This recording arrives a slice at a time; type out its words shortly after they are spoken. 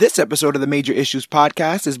This episode of the Major Issues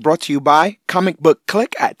Podcast is brought to you by Comic Book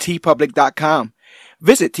Click at tpublic.com.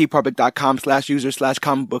 Visit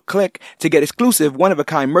tpublic.com/user/comicbookclick to get exclusive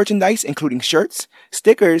one-of-a-kind merchandise, including shirts,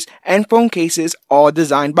 stickers, and phone cases, all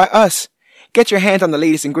designed by us. Get your hands on the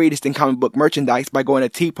latest and greatest in comic book merchandise by going to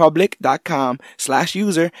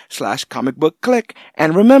tpublic.com/user/comicbookclick.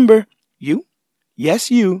 And remember, you, yes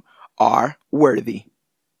you, are worthy.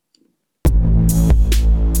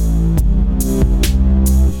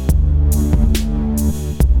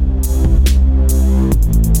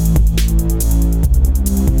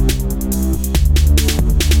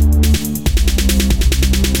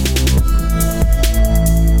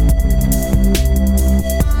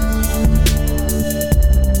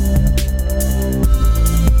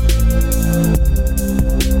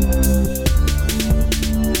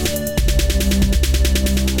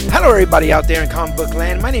 Hello everybody out there in comic book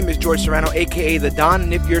land. My name is George Serrano, aka The Don,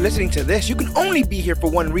 and if you're listening to this, you can only be here for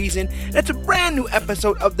one reason. That's a brand new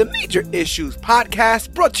episode of the Major Issues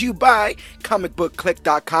Podcast, brought to you by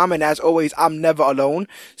comicbookclick.com, and as always, I'm never alone.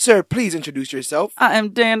 Sir, please introduce yourself. I am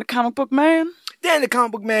Dan the Comic Book Man. Dan the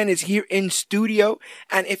Comic Book Man is here in studio,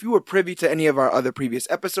 and if you were privy to any of our other previous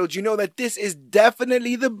episodes, you know that this is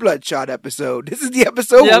definitely the Bloodshot episode. This is the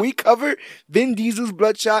episode where we cover Vin Diesel's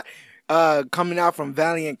Bloodshot, coming out from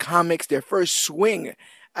Valiant Comics, their first swing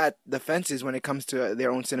at the fences when it comes to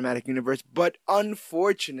their own cinematic universe. But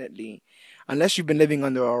unfortunately, unless you've been living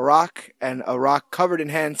under a rock, and a rock covered in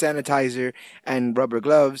hand sanitizer and rubber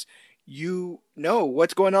gloves, you know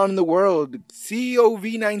what's going on in the world.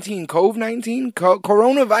 COVID-19,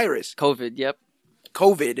 coronavirus. COVID, yep.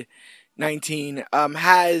 COVID-19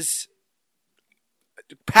 has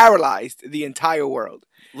paralyzed the entire world.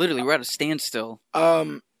 Literally, we're at a standstill.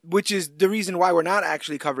 Which is the reason why we're not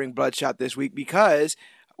actually covering Bloodshot this week, because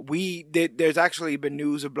there's actually been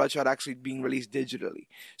news of Bloodshot actually being released digitally.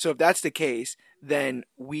 So if that's the case, then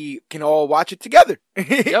we can all watch it together.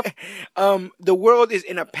 Yep. The world is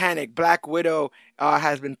in a panic. Black Widow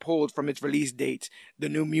has been pulled from its release dates. The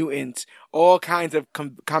New Mutants, all kinds of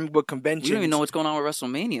comic book conventions. We don't even know what's going on with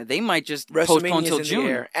WrestleMania. They might just postpone until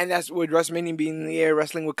June. And that's with WrestleMania being in the air,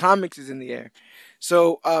 Wrestling with Comics is in the air.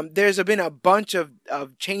 So there's been a bunch of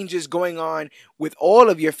changes going on with all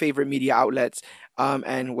of your favorite media outlets,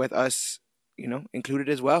 and with us, included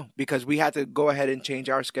as well, because we had to go ahead and change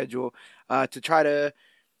our schedule to try to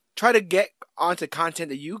get onto content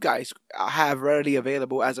that you guys have readily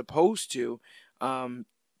available, as opposed to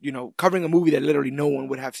covering a movie that literally no one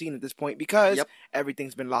would have seen at this point, because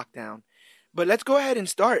everything's been locked down. But let's go ahead and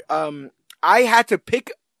start. I had to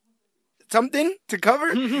pick something to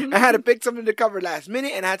cover. I had to pick something to cover last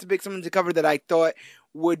minute, and I had to pick something to cover that I thought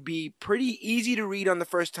would be pretty easy to read on the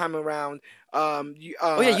first time around. You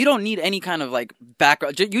don't need any kind of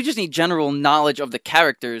background. You just need general knowledge of the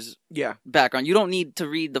characters. Background. You don't need to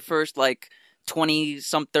read the first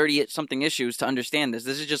 30-something issues to understand this.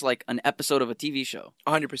 This is just an episode of a TV show.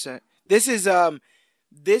 100%. This is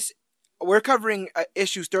we're covering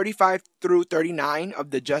issues 35 through 39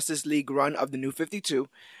 of the Justice League run of the New 52.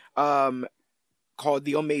 Called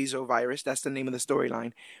the Omazo virus. That's the name of the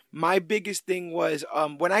storyline. My biggest thing was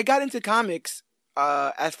when I got into comics,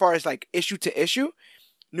 as far as issue to issue,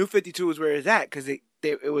 New 52 was where it's at, because it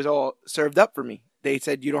was all served up for me. They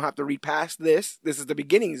said you don't have to read past this. This is the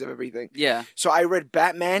beginnings of everything. Yeah. So I read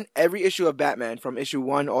Batman, every issue of Batman from issue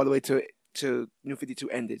 1 all the way to New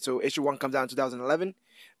 52 ended. So issue 1 comes out in 2011.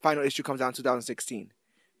 Final issue comes out in 2016.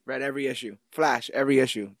 Read every issue. Flash, every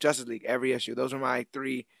issue. Justice League, every issue. Those were my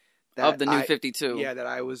 3 of the New 52. Yeah, that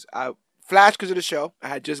I Flash because of the show. I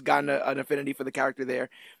had just gotten an affinity for the character there.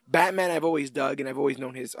 Batman, I've always dug, and I've always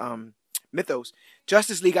known his mythos.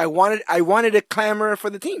 Justice League, I wanted a clamor for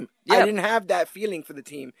the team. Yeah. I didn't have that feeling for the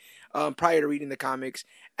team prior to reading the comics.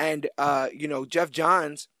 And Jeff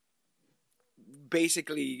Johns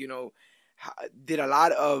basically, did a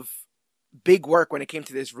lot of big work when it came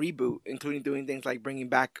to this reboot, including doing things like bringing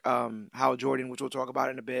back Hal Jordan, which we'll talk about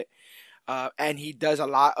in a bit. And he does a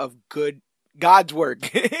lot of God's work.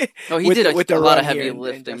 He did a lot of heavy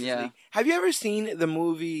lifting, yeah. League. Have you ever seen the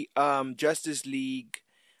movie Justice League?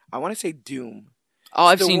 I want to say Doom. Oh,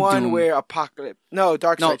 I've seen Doom. The one where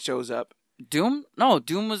Darkseid shows up. Doom? No,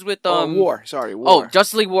 Doom was with War. Sorry, War. Oh,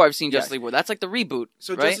 Justice League War. I've seen Justice League War. That's the reboot.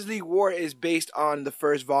 So right? Justice League War is based on the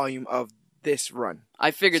first volume of this run.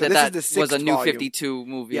 I figured that was a New 52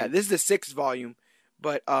 movie. Yeah, this is the 6th volume.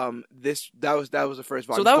 But that was the first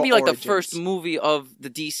volume. So that would be the first movie of the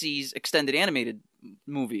DC's extended animated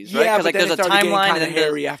movies, right? Yeah, but there's a timeline, and then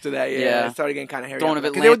hairy after that. Yeah, it started getting kind of hairy.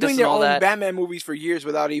 Because they were doing their own Batman movies for years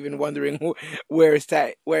without even wondering where it's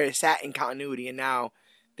at in continuity, and now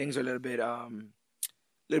things are a little bit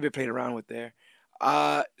little bit played around with there.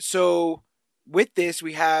 So with this,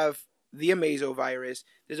 we have the Amazo virus.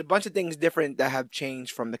 There's a bunch of things different that have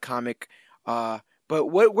changed from the comic. But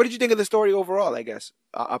what did you think of the story overall? I guess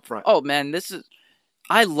up front. Oh man,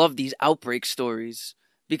 I love these outbreak stories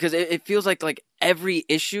because it feels like every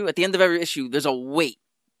issue, at the end of every issue, there's a weight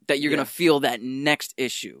that you're gonna feel that next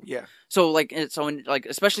issue. Yeah. So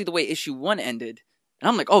especially the way issue 1 ended, and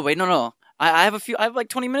I'm like, oh wait, no. I have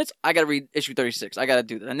 20 minutes. I gotta read issue 36. I gotta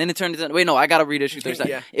do that, and then it turned into wait, no, I gotta read issue 37.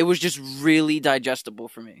 Yeah. It was just really digestible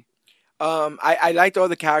for me. I liked all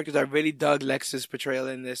the characters. I really dug Lex's portrayal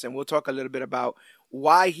in this, and we'll talk a little bit about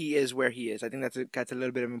why he is where he is. I think that's a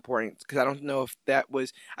little bit of importance because I don't know if that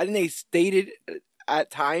was. I think they stated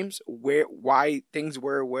at times why things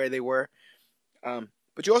were where they were.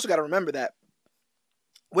 But you also got to remember that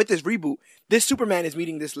with this reboot, this Superman is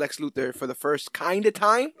meeting this Lex Luthor for the first kind of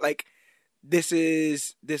time. Like this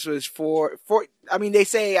was for. I mean, they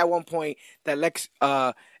say at one point that Lex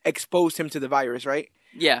exposed him to the virus, right?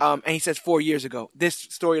 Yeah. And he says 4 years ago. This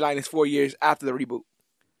storyline is 4 years after the reboot.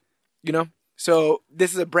 You know? So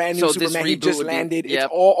this is a brand new Superman. He just landed. It's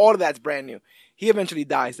all of that's brand new. He eventually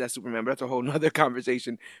dies, that Superman, but that's a whole nother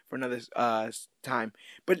conversation for another time.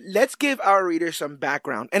 But let's give our readers some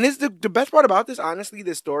background. And this, the best part about this, honestly,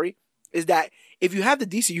 this story, is that if you have the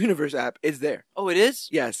DC Universe app, it's there. Oh, it is?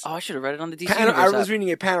 Yes. Oh, I should have read it on the DC Universe app. I was reading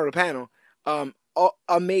it panel to panel.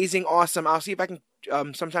 Amazing, awesome. I'll see if I can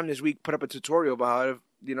sometime this week put up a tutorial about how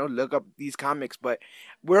to look up these comics. But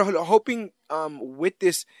we're hoping with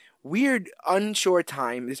this weird unsure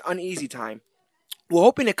time, this uneasy time, we're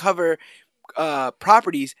hoping to cover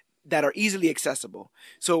properties that are easily accessible.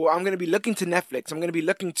 So I'm going to be looking to Netflix. I'm going to be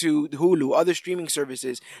looking to Hulu, other streaming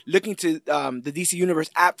services, looking to the DC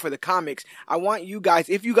Universe app for the comics. I want you guys,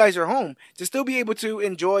 if you guys are home, to still be able to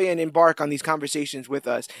enjoy and embark on these conversations with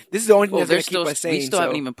us. This is the only thing that's going to keep us sane. We still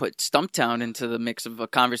haven't even put Stumptown into the mix of a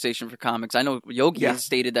conversation for comics. I know Yogi has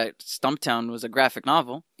stated that Stumptown was a graphic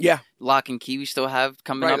novel. Yeah. Lock and Key we still have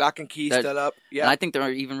coming up. Right, Lock and Key still up. Yeah. And I think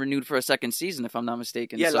they're even renewed for a second season, if I'm not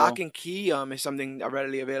mistaken. Yeah, Lock and Key is something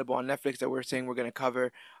readily available on Netflix that we're saying we're going to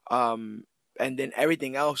cover. And then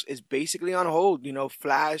everything else is basically on hold.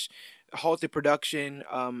 Flash, halted production,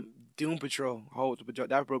 Doom Patrol,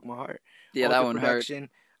 that broke my heart. Yeah, halted that one production.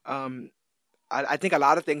 Hurt. I think a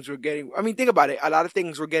lot of things think about it. A lot of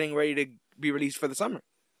things were getting ready to be released for the summer.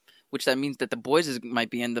 Which that means that the boys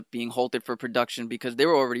might end up being halted for production because they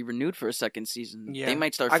were already renewed for a second season. Yeah. They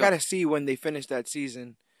might start. I gotta see when they finish that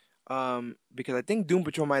season, because I think Doom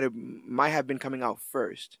Patrol might have been coming out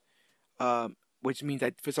first, which means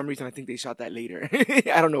that for some reason I think they shot that later.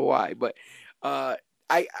 I don't know why, but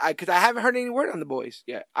because I haven't heard any word on the boys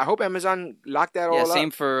yet. I hope Amazon locked that all up. Yeah,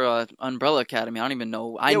 same for Umbrella Academy. I don't even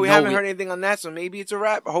know. We haven't heard anything on that, so maybe it's a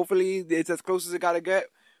wrap. Hopefully, it's as close as it gotta get.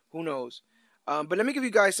 Who knows? But let me give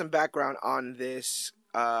you guys some background on this,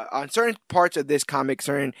 on certain parts of this comic,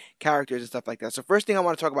 certain characters and stuff like that. So first thing I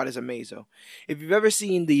want to talk about is Amazo. If you've ever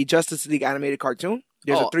seen the Justice League animated cartoon,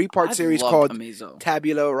 there's a 3-part series called Amazo.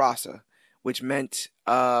 Tabula Rasa, which means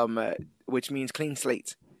clean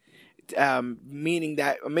slate, meaning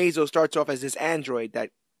that Amazo starts off as this android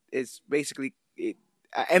that is basically an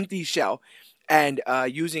empty shell. And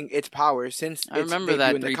using its powers since I remember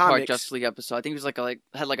that 3-part Justice League episode. I think he was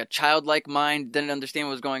had a childlike mind, didn't understand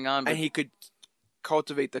what was going on, and he could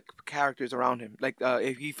cultivate the characters around him. Like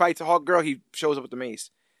if he fights a Hawk Girl, he shows up with the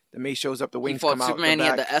mace. The mace shows up. The wings come out. He fought Superman. He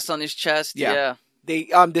had the S on his chest. Yeah. They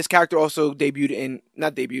this character also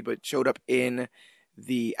showed up in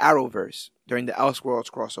the Arrowverse during the Elseworlds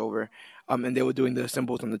crossover. And they were doing the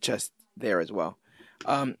symbols on the chest there as well.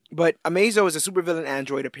 But Amazo is a supervillain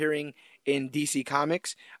android appearing in DC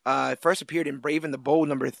Comics. First appeared in Brave and the Bold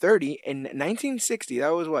number 30 in 1960. That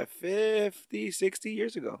was 60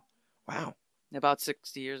 years ago. Wow. About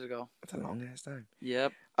 60 years ago. That's a long ass time.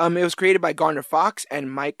 Yep. It was created by Garner Fox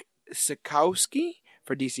and Mike Sikowski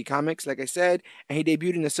for DC Comics, like I said, and he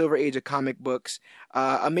debuted in the Silver Age of comic books.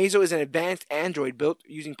 Amazo is an advanced android built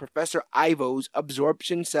using Professor Ivo's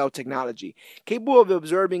absorption cell technology. Capable of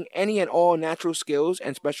absorbing any and all natural skills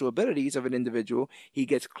and special abilities of an individual he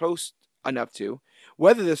gets close enough to,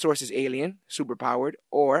 whether the source is alien, superpowered,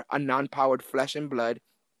 or a non-powered flesh and blood,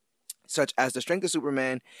 such as the strength of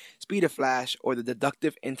Superman, speed of Flash, or the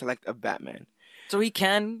deductive intellect of Batman. So he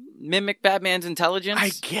can mimic Batman's intelligence?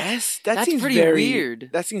 I guess. That's pretty weird.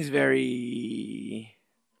 That seems very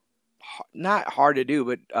not hard to do,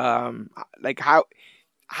 but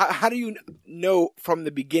how do you know from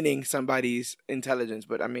the beginning somebody's intelligence?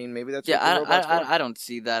 But I mean, maybe that's I don't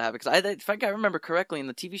see that happen because if I remember correctly in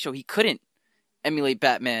the TV show, he couldn't emulate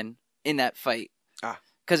Batman in that fight.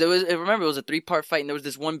 Because remember, it was a 3-part fight, and there was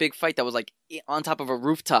this one big fight that was like on top of a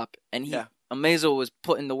rooftop, and Amazo was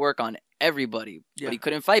putting the work on everybody, but he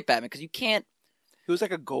couldn't fight Batman because you can't. He was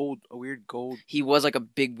like a weird gold. He was like a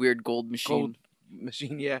big weird gold machine.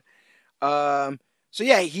 Yeah. So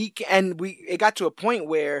yeah, it got to a point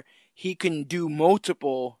where he can do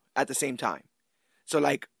multiple at the same time. So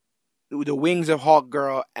like the wings of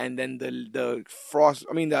Hawkgirl, and then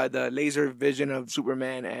the laser vision of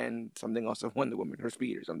Superman, and something else of Wonder Woman, her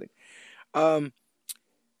speed or something.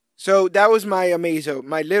 So that was my little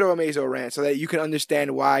Amazo rant, so that you can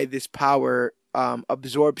understand why this power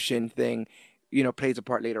absorption thing, plays a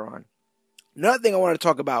part later on. Another thing I wanted to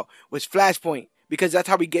talk about was Flashpoint, because that's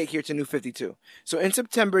how we get here to New 52. So in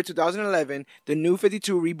September 2011, the New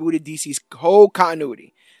 52 rebooted DC's whole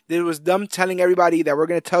continuity. There was them telling everybody that we're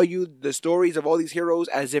going to tell you the stories of all these heroes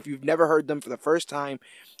as if you've never heard them for the first time.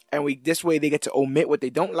 And this way they get to omit what they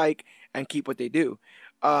don't like and keep what they do.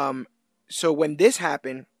 So when this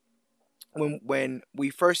happened, when we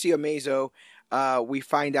first see Amazo, we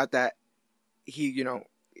find out that he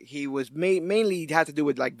was mainly had to do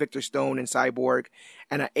with like Victor Stone and Cyborg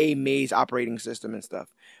and a Maze operating system and stuff.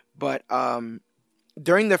 But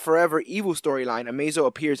during the Forever Evil storyline, Amazo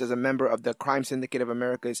appears as a member of the Crime Syndicate of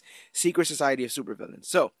America's Secret Society of Supervillains.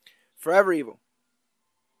 So, Forever Evil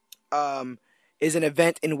is an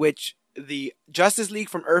event in which the Justice League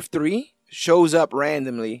from Earth 3 shows up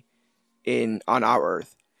randomly on our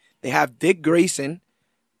Earth. They have Dick Grayson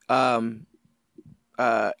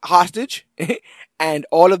hostage, and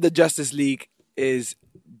all of the Justice League is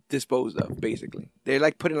disposed of, basically. They're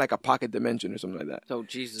like put in like a pocket dimension or something like that. Oh,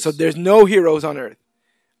 Jesus. So there's no heroes on Earth.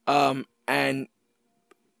 And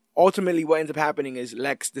ultimately what ends up happening is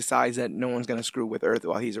Lex decides that no one's going to screw with Earth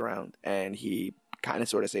while he's around, and he kind of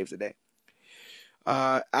sort of saves the day.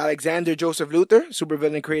 Alexander Joseph Luthor,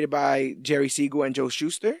 supervillain created by Jerry Siegel and Joe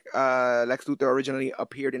Shuster. Lex Luthor originally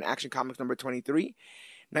appeared in Action Comics number 23,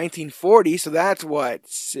 1940, so that's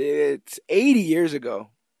it's 80 years ago.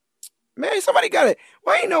 Man, somebody got it.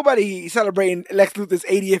 Why ain't nobody celebrating Lex Luthor's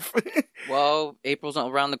 80th? Well, April's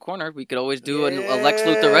not around the corner. We could always do a Lex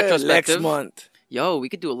Luthor retrospective. Next month. Yo, we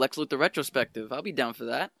could do a Lex Luthor retrospective. I'll be down for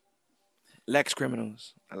that. Lex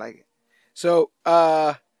Criminals. I like it. So,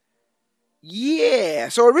 yeah.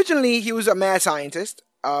 So originally he was a mad scientist.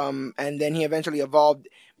 And then he eventually evolved.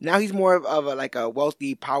 Now he's more of a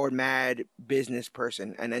wealthy, powered, mad business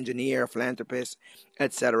person, an engineer, a philanthropist,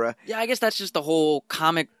 etc. Yeah, I guess that's just the whole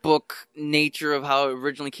comic book nature of how it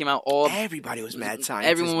originally came out. Everybody was mad scientist.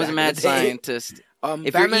 Everyone was a mad scientist.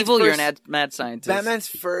 If Batman's you're evil, you're a mad scientist. Batman's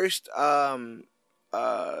first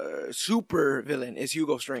super villain is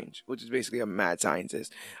Hugo Strange, which is basically a mad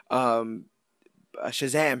scientist.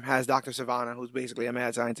 Shazam has Dr. Savannah, who's basically a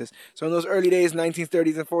mad scientist. So in those early days,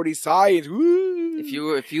 1930s and 40s, science. Woo,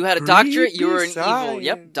 if you had a doctorate, you were an science. evil.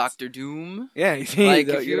 Yep, Doctor Doom. Yeah,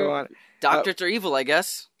 you don't want doctorates are evil, I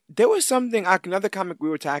guess. There was something, another comic we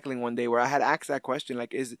were tackling one day where I had asked that question,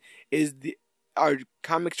 like, are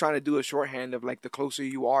comics trying to do a shorthand of like the closer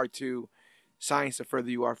you are to science, the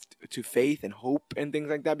further you are to faith and hope and things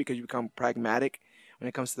like that, because you become pragmatic when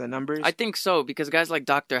it comes to the numbers? I think so, because guys like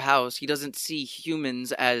Dr. House, he doesn't see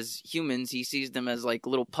humans as humans. He sees them as like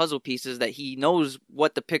little puzzle pieces that he knows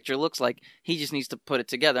what the picture looks like. He just needs to put it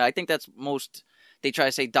together. I think that's they try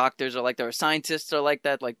to say doctors are like that, or scientists are like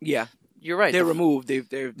that. Like, yeah, you're right. They're removed.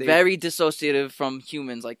 They're very dissociative from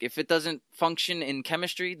humans. Like, if it doesn't function in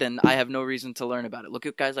chemistry, then I have no reason to learn about it. Look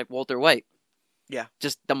at guys like Walter White. Yeah.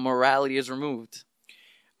 Just the morality is removed.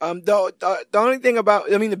 The only thing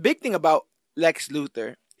the big thing about Lex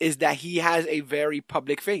Luthor is that he has a very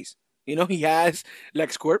public face. He has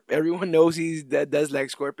LexCorp. Everyone knows that does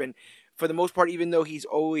LexCorp, and for the most part, even though he's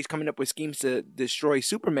always coming up with schemes to destroy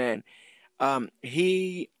Superman,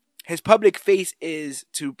 his public face is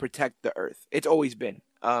to protect the Earth. It's always been.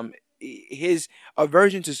 His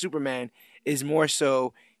aversion to Superman is more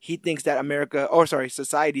so he thinks that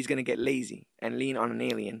society is going to get lazy and lean on an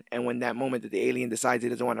alien, and when that moment that the alien decides he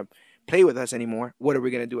doesn't want to play with us anymore, what are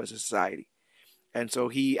we going to do as a society? And so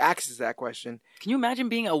he asks that question. Can you imagine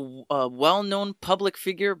being a well-known public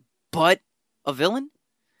figure, but a villain?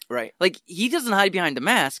 Right. Like, he doesn't hide behind the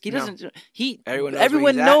mask. He doesn't.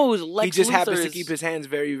 Everyone knows Lex He just Luthor happens to keep his hands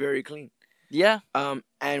very, very clean. Yeah.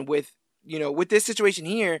 And with this situation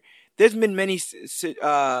here, there's been many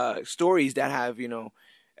stories that have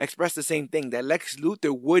expressed the same thing, that Lex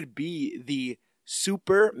Luthor would be the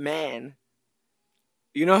Superman.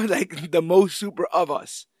 Like the most super of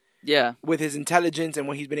us. Yeah. With his intelligence and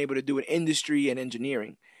what he's been able to do in industry and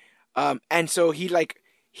engineering. And so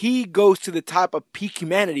he goes to the top of peak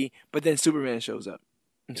humanity, but then Superman shows up.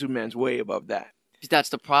 And Superman's way above that. That's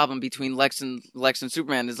the problem between Lex and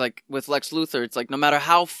Superman. Is like with Lex Luthor, it's like no matter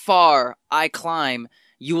how far I climb,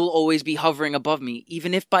 you will always be hovering above me,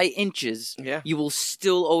 even if by inches. Yeah. You will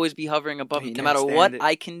still always be hovering above me, no can't matter stand what it.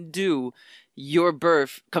 I can do. Your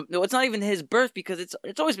birth, no, it's not even his birth because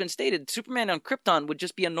it's always been stated Superman on Krypton would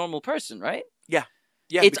just be a normal person, right? Yeah.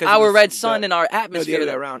 It's because our of red sun and our No, the atmosphere.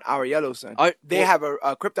 other way around. Our yellow sun.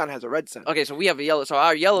 Krypton has a red sun. Okay, so we have a yellow. So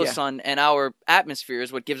our yellow Yeah. sun and our atmosphere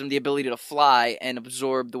is what gives him the ability to fly and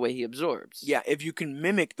absorb the way he absorbs. Yeah, if you can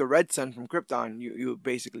mimic the red sun from Krypton, you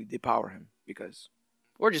basically depower him because.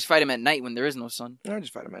 Or just fight him at night when there is no sun. No,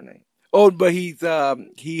 just fight him at night. Oh, but he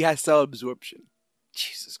has cell absorption.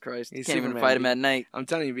 Jesus Christ, you He's can't even Superman, fight him dude. at night. I'm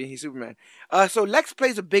telling you, he's Superman. So Lex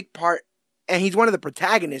plays a big part, and he's one of the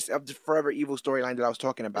protagonists of the Forever Evil storyline that I was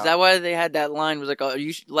talking about. Is that why they had that line? Was like, oh,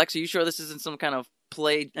 Lex, are you sure this isn't some kind of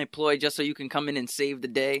ploy just so you can come in and save the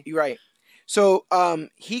day? You're right. So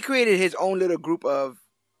he created his own little group of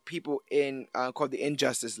people in called the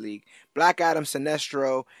Injustice League. Black Adam,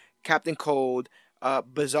 Sinestro, Captain Cold,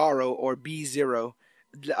 Bizarro or B-Zero,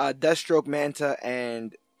 Deathstroke, Manta,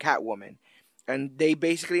 and Catwoman. And they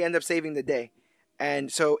basically end up saving the day.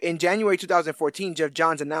 And so in January 2014, Jeff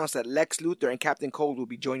Johns announced that Lex Luthor and Captain Cold will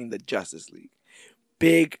be joining the Justice League.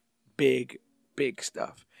 Big, big, big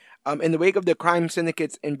stuff. In the wake of the crime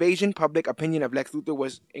syndicate's invasion, public opinion of Lex Luthor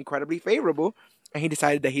was incredibly favorable, and he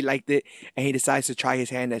decided that he liked it, and he decides to try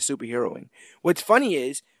his hand at superheroing. What's funny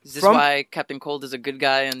is this why Captain Cold is a good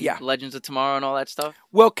guy in Legends of Tomorrow and all that stuff?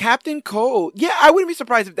 Well, Captain Cold, yeah, I wouldn't be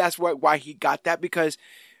surprised if that's why he got that, because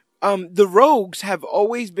the Rogues have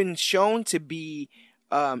always been shown to be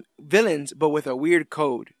villains, but with a weird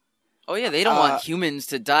code. Oh, yeah, they don't want humans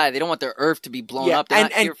to die. They don't want their Earth to be blown up. They're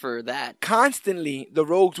not here for that. Constantly, the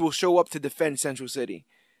Rogues will show up to defend Central City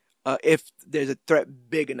if there's a threat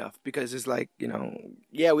big enough, because it's like, we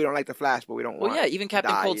don't like the Flash, but we don't want. Well, yeah, even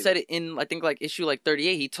Captain Cold said it in, I think, like issue like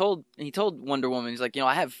 38. He told Wonder Woman, he's like,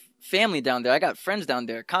 I have family down there. I got friends down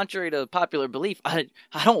there. Contrary to popular belief, I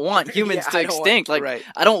don't want humans to extinct.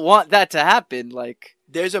 I don't want that to happen. Like,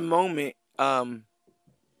 there's a moment in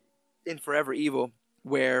Forever Evil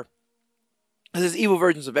where there's evil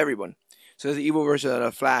versions of everyone. So there's the evil version of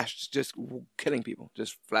the Flash just killing people,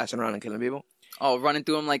 just flashing around and killing people. Oh, running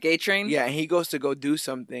through him like A-Train? Yeah, and he goes to go do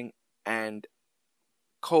something, and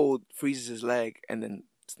Cold freezes his leg and then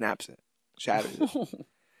snaps it, shatters it.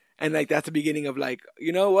 And that's the beginning of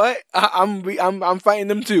you know what? I'm fighting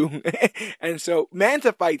them too. And so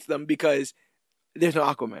Manta fights them because there's no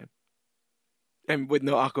Aquaman. And with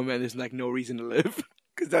no Aquaman, there's no reason to live.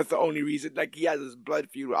 Because that's the only reason. He has this blood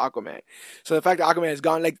feud with Aquaman. So the fact that Aquaman is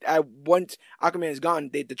gone, once Aquaman is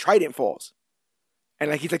gone, the trident falls.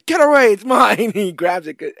 And he's like, get away, it's mine. He grabs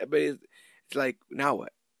it, but it's now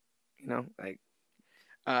what?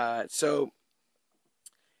 So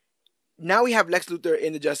now we have Lex Luthor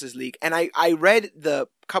in the Justice League. And I read the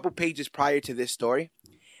couple pages prior to this story.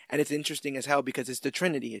 And it's interesting as hell because it's the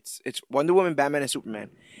Trinity. It's Wonder Woman, Batman, and Superman.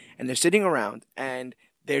 And they're sitting around and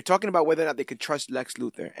they're talking about whether or not they could trust Lex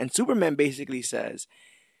Luthor. And Superman basically says,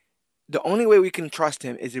 the only way we can trust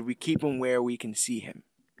him is if we keep him where we can see him.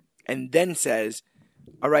 And then says,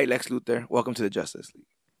 all right, Lex Luthor, welcome to the Justice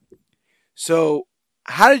League. So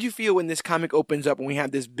how did you feel when this comic opens up and we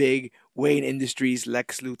have this big Wayne Industries,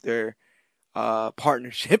 Lex Luthor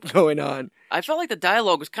partnership going on? I felt like the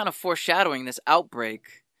dialogue was kind of foreshadowing this outbreak.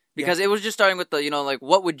 Because it was just starting with the,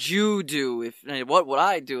 what would you do what would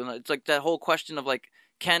I do? And it's that whole question of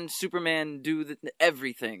can Superman do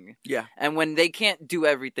everything? Yeah. And when they can't do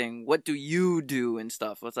everything, what do you do and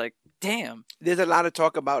stuff? It's damn. There's a lot of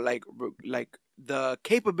talk about the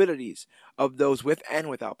capabilities of those with and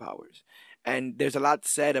without powers. And there's a lot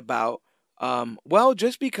said about,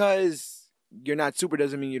 just because you're not super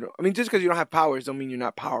doesn't mean you don't. I mean, just because you don't have powers don't mean you're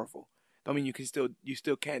not powerful. I mean, you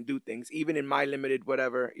still can't do things. Even in my limited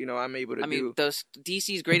whatever, I'm able to do. I mean,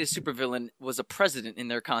 DC's greatest supervillain was a president in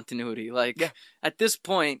their continuity. At this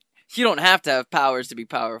point, you don't have to have powers to be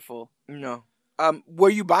powerful. No.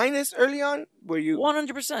 Were you buying this early on? Were you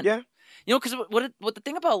 100%? Yeah. Because what the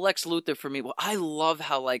thing about Lex Luthor for me, I love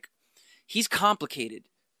how he's complicated.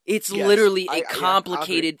 It's literally a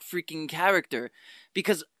complicated freaking character,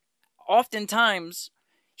 because oftentimes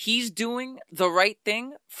he's doing the right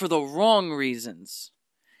thing for the wrong reasons.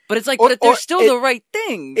 But it's but they're still the right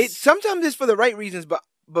things. Sometimes it's for the right reasons, but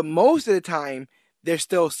most of the time, there's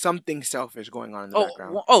still something selfish going on in the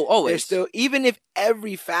background. Always. There's still, even if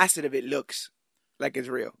every facet of it looks like it's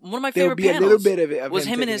real. One of my favorite panels a little bit of it was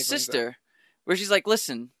him and his sister, where she's like,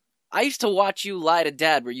 listen, I used to watch you lie to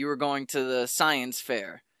Dad where you were going to the science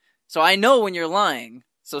fair. So I know when you're lying.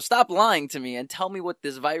 So stop lying to me and tell me what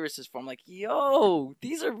this virus is for. I'm like, yo,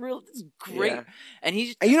 these are real. This is great. Yeah. And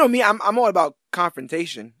he's And you know me, I'm all about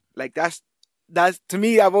confrontation. Like that's to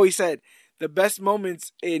me. I've always said the best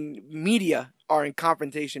moments in media are in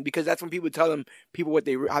confrontation because that's when people tell them people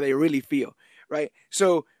how they really feel, right?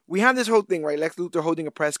 So we have this whole thing, right? Lex Luthor holding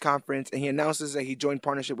a press conference and he announces that he joined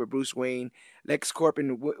partnership with Bruce Wayne. LexCorp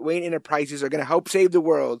and Wayne Enterprises are going to help save the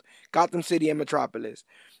world, Gotham City and Metropolis.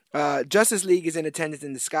 Justice League is in attendance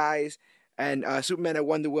in disguise, and Superman and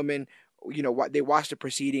Wonder Woman, you know, they watch the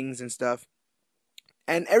proceedings and stuff.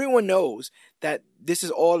 And everyone knows that this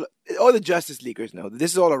is all the Justice Leaguers know that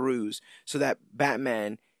this is all a ruse so that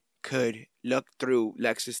Batman could look through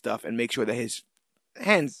Lex's stuff and make sure that his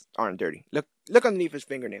hands aren't dirty. Look underneath his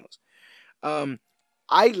fingernails.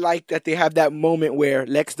 I like that they have that moment where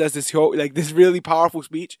Lex does this this really powerful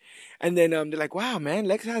speech, and then they're like, "Wow, man,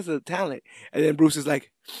 Lex has a talent." And then Bruce is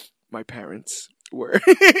like, "My parents were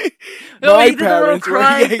my parents were."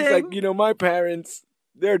 Yeah, he's like, "You know, my parents,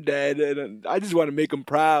 they're dead, and I just want to make them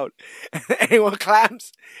proud." And everyone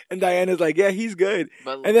claps, and Diana's like, "Yeah, he's good."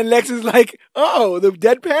 And then Lex is like, "Oh, the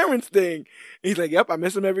dead parents thing." He's like, "Yep, I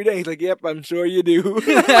miss him every day." He's like, "Yep, I'm sure you do."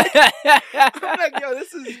 I'm like, yo,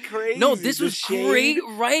 this is crazy. No, this was great,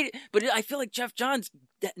 right? But I feel like Jeff Johns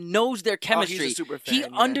knows their chemistry. He's a super fan, he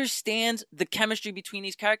understands the chemistry between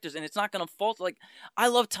these characters, and it's not going to fault. Like, I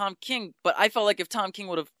love Tom King, but I felt like if Tom King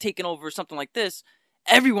would have taken over something like this,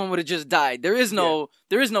 everyone would have just died. There is no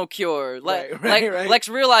cure. Right. Lex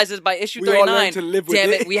realizes by issue 39, to live with damn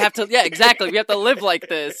it, we have to, yeah, exactly. We have to live like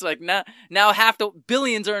this. Like now half the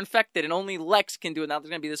billions are infected and only Lex can do it. Now there's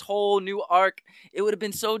going to be this whole new arc. It would have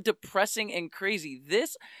been so depressing and crazy.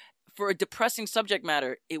 This, for a depressing subject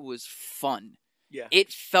matter, it was fun. Yeah.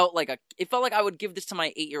 It felt like I would give this to my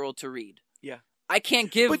 8-year-old to read. Yeah. I can't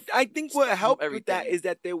give. But I think what helped everything with that is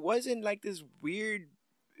that there wasn't like this weird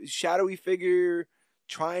shadowy figure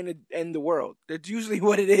trying to end the world. That's usually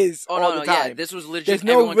what it is all the time. Yeah, this was legit. There's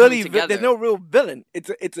no real villain. It's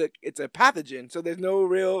a pathogen. So there's no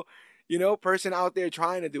real, person out there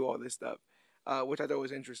trying to do all this stuff, which I thought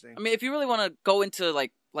was interesting. I mean, if you really want to go into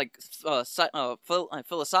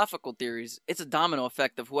philosophical theories, it's a domino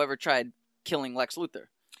effect of whoever tried killing Lex Luthor.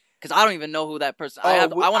 Because I don't even know who that person. I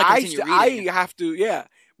want to continue reading. I have to. Yeah.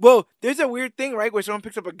 Well, there's a weird thing, right, where someone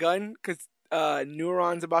picks up a gun because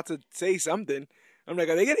Neuron's about to say something. I'm like,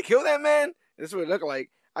 are they gonna kill that man? That's what it looked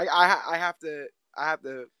like. I have to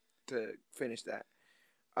finish that.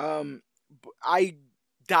 I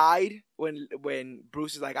died when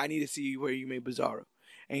Bruce is like, I need to see where you made Bizarro,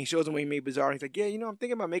 and he shows him where he made Bizarro. He's like, yeah, I'm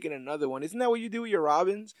thinking about making another one. Isn't that what you do with your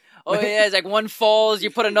Robins? Oh yeah, it's like one falls,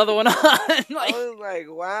 you put another one on. I was like,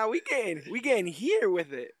 wow, we getting here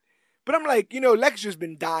with it. But I'm like, Lex just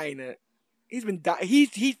been dying. He's been dying.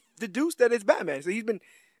 He's deduced that it's Batman, so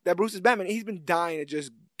that Bruce is Batman. He's been dying to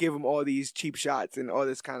just give him all these cheap shots and all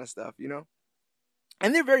this kind of stuff,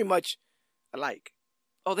 And they're very much alike.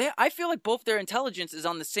 Oh, I feel like both their intelligence is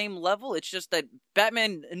on the same level. It's just that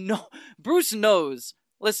Bruce knows.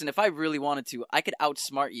 Listen, if I really wanted to, I could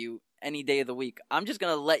outsmart you any day of the week. I'm just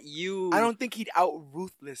gonna let you. I don't think he'd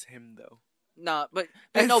out-ruthless him though. Nah, but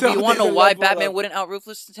you want to know why Batman wouldn't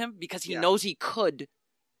out-ruthless him? Because he knows he could,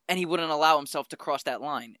 and he wouldn't allow himself to cross that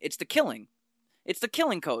line. It's the killing. It's the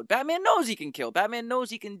killing code. Batman knows he can kill. Batman knows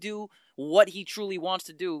he can do what he truly wants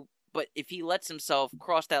to do. But if he lets himself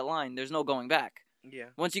cross that line, there's no going back. Yeah.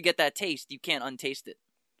 Once you get that taste, you can't untaste it.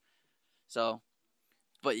 So,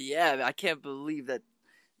 but yeah, I can't believe that.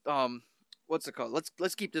 What's it called?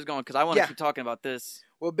 Let's keep this going because I want to keep talking about this.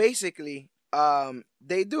 Well, basically,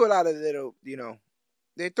 they do a lot of little,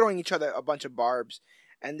 they're throwing each other a bunch of barbs,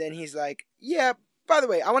 and then he's like, yeah. By the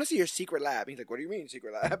way, I want to see your secret lab. He's like, what do you mean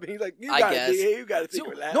secret lab? And he's like, you got a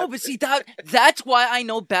secret lab. No, but see, that's why I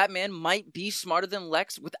know Batman might be smarter than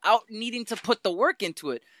Lex without needing to put the work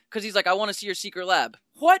into it. Because he's like, I want to see your secret lab.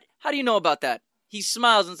 What? How do you know about that? He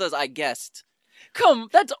smiles and says, I guessed.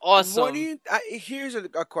 That's awesome. Here's a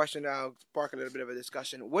question that'll spark a little bit of a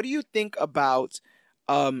discussion. What do you think about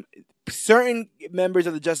certain members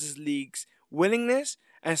of the Justice League's willingness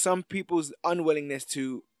and some people's unwillingness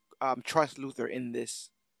to trust Luthor in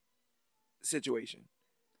this situation?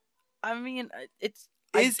 I mean,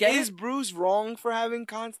 is Bruce wrong for having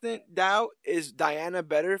constant doubt? Is Diana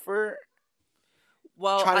better for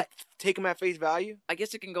trying to take him at face value? I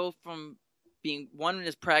guess it can go from being one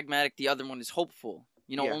is pragmatic, the other one is hopeful.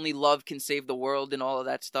 Only love can save the world and all of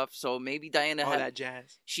that stuff. So maybe Diana that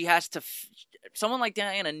jazz. She has to. Someone like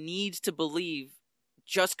Diana needs to believe.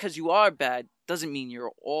 Just because you are bad doesn't mean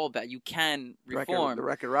you're all bad. You can reform. The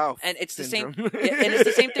Wreck-It Ralph. And it's the syndrome. same. And it's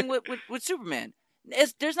the same thing with Superman.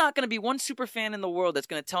 there's not going to be one super fan in the world that's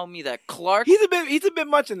going to tell me that Clark. He's a bit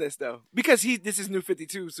much in this though, because this is New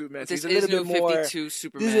 52 Superman. So This he's a little is bit New more. 52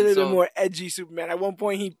 Superman. This is a little so, bit more edgy Superman. At one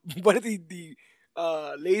point, he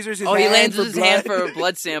lasers his he hand lands for his blood. hand for a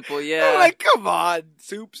blood sample. Yeah. I'm like, come on,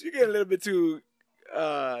 Soups, you're getting a little bit too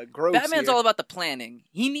gross. Batman's here. all about the planning.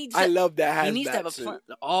 He needs. I love that. He needs to have a suit. plan.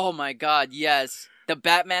 Oh my God! Yes, the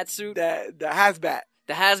Batman suit. The hazmat.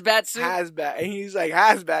 The Hazbat suit. Hazmat. And he's like,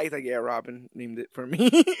 Hazmat. He's like, yeah, Robin named it for me.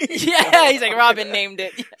 Yeah, he's like, Robin named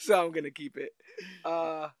it. So I'm going to keep it.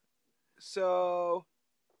 So,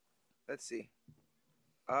 let's see.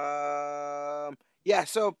 Yeah,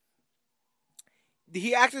 so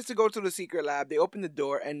he asks us to go to the secret lab. They open the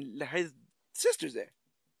door, and his sister's there.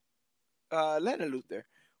 Lena Luthor,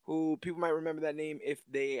 who people might remember that name if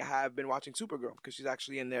they have been watching Supergirl, because she's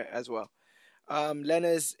actually in there as well.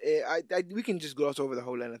 Lena's, we can just gloss over the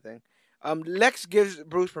whole Lena thing. Lex gives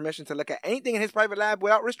Bruce permission to look at anything in his private lab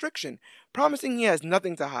without restriction, promising he has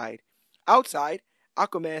nothing to hide. Outside,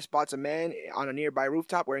 Aquaman spots a man on a nearby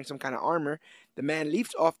rooftop wearing some kind of armor. The man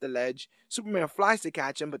leaps off the ledge. Superman flies to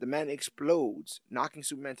catch him, but the man explodes, knocking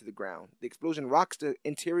Superman to the ground. The explosion rocks the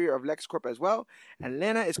interior of LexCorp as well, and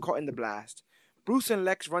Lena is caught in the blast. Bruce and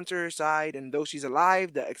Lex run to her side, and though she's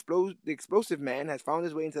alive, the explosive man has found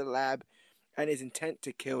his way into the lab and is intent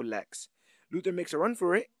to kill Lex. Luthor makes a run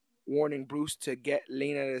for it, warning Bruce to get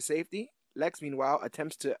Lena to safety. Lex, meanwhile,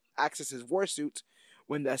 attempts to access his war suit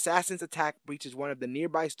when the assassin's attack breaches one of the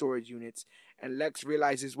nearby storage units, and Lex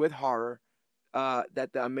realizes with horror that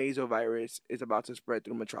the Amazo virus is about to spread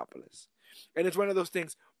through Metropolis. And it's one of those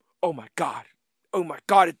things, oh my God,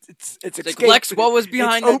 it's like, Lex, what was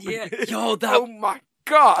behind that? Yeah. Yo, that... Oh my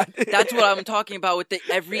God. That's what I'm talking about with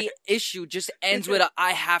every issue just ends with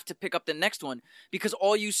I have to pick up the next one, because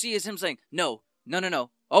all you see is him saying, no.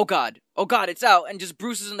 Oh God, it's out. And just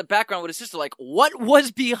Bruce is in the background with his sister like, what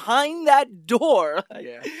was behind that door?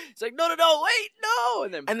 Yeah. It's like, no, wait, no.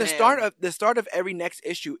 And then the start of every next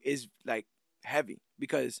issue is like heavy,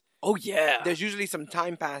 because oh yeah, there's usually some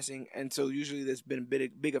time passing, and so usually there's been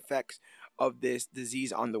big effects of this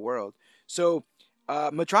disease on the world. So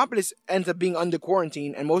Metropolis ends up being under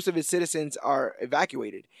quarantine, and most of its citizens are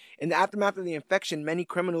evacuated. In the aftermath of the infection, many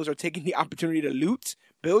criminals are taking the opportunity to loot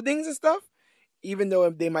buildings and stuff, even though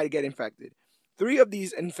they might get infected. 3 of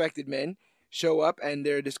these infected men show up, and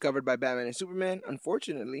they're discovered by Batman and Superman.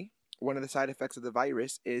 Unfortunately, one of the side effects of the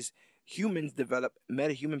virus is humans develop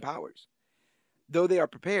metahuman powers. Though they are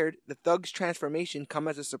prepared, the thugs' transformation come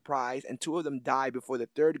as a surprise, and 2 of them die before the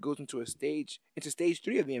third goes into stage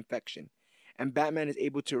 3 of the infection, and Batman is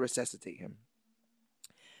able to resuscitate him.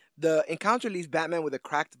 The encounter leaves Batman with a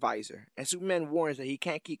cracked visor, and Superman warns that he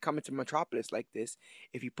can't keep coming to Metropolis like this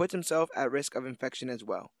if he puts himself at risk of infection as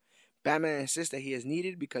well. Batman insists that he is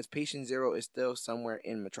needed because Patient Zero is still somewhere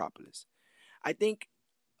in Metropolis. I think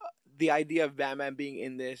the idea of Batman being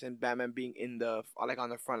in this and Batman being in on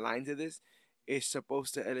the front lines of this is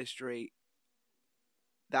supposed to illustrate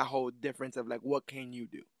that whole difference of like, what can you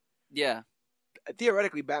do? Yeah.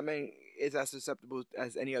 Theoretically, Batman is as susceptible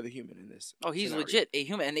as any other human in this. Oh, he's scenario. legit a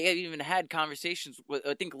human, and they even had conversations with,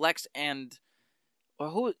 I think, Lex and, or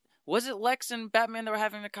who was it? Lex and Batman that were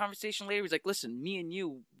having a conversation later. He's like, "Listen, me and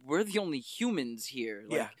you, we're the only humans here."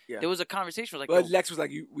 Like, yeah. There was a conversation like, but Lex was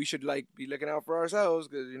like, "We should like be looking out for ourselves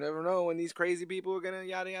because you never know when these crazy people are gonna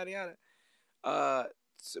yada yada yada."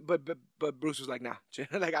 But Bruce was like, "Nah,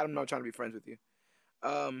 like I'm not trying to be friends with you."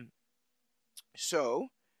 So.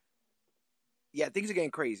 Yeah, things are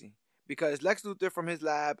getting crazy because Lex Luthor from his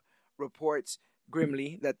lab reports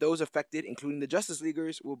grimly that those affected, including the Justice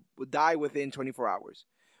Leaguers, will die within 24 hours.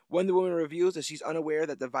 Wonder Woman reveals that she's unaware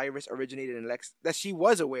that the virus originated in she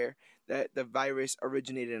was aware that the virus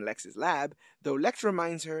originated in Lex's lab, though Lex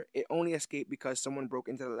reminds her it only escaped because someone broke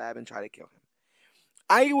into the lab and tried to kill him.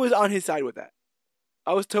 I was on his side with that.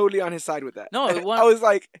 I was totally on his side with that. No, I was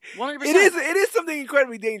like, 100%. It is something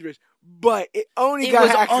incredibly dangerous, but it only got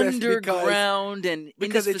access underground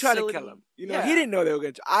because they tried to facility. kill him. You know, he didn't know they were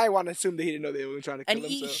going to. I want to assume that he didn't know they were trying to kill him.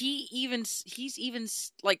 And he's even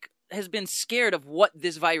like has been scared of what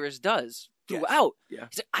this virus does throughout. Yeah.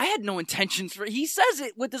 He's like, I had no intentions for. He says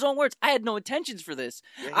it with his own words. I had no intentions for this.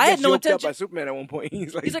 Yeah, I had no intention. Up by Superman at one point.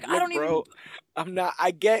 He's like, I don't bro, I'm not. I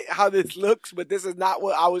get how this looks, but this is not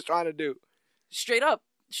what I was trying to do. Straight up,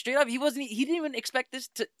 he didn't even expect this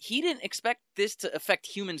to. He didn't expect this to affect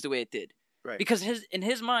humans the way it did. Right. Because in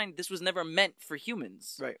his mind, this was never meant for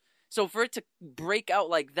humans. Right. So for it to break out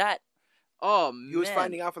like that, oh man, he was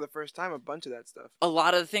finding out for the first time a bunch of that stuff. A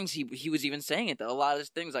lot of the things he was even saying it though. A lot of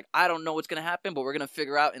things like, I don't know what's gonna happen, but we're gonna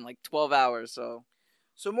figure out in like 12 hours. So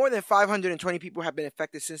So more than 520 people have been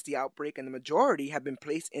infected since the outbreak, and the majority have been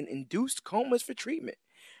placed in induced comas for treatment.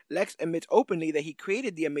 Lex admits openly that he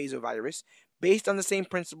created the Amazovirus based on the same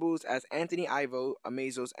principles as Anthony Ivo,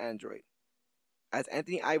 Amazo's android. As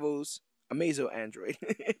Anthony Ivo's Amazo android.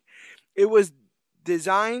 It was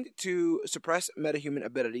designed to suppress metahuman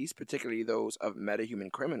abilities, particularly those of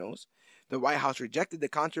metahuman criminals. The White House rejected the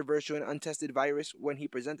controversial and untested virus when he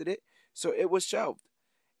presented it, so it was shelved.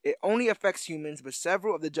 It only affects humans, but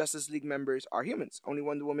several of the Justice League members are humans. Only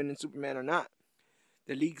Wonder Woman and Superman are not.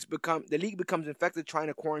 The league becomes infected trying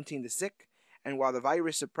to quarantine the sick, and while the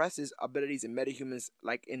virus suppresses abilities in metahumans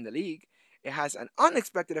like in the League, it has an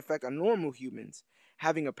unexpected effect on normal humans,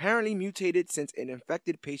 having apparently mutated since it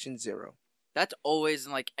infected patient zero. That's always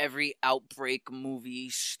in like every outbreak movie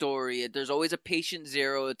story. There's always a patient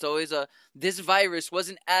zero. It's always this virus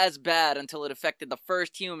wasn't as bad until it affected the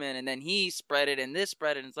first human, and then he spread it, and this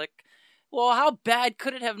spread it. And it's like, well, how bad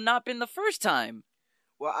could it have not been the first time?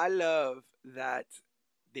 Well, I love that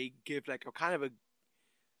they give like a kind of a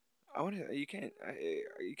you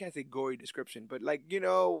can't say gory description, but like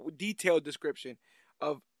detailed description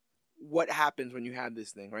of what happens when you have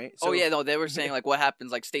this thing, right? So, no, they were saying like what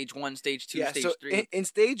happens, like stage 1, stage 2, stage 3. In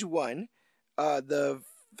stage 1, the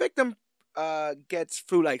victim gets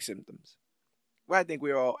flu-like symptoms. Well, I think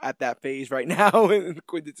we're all at that phase right now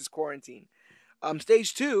with this quarantine.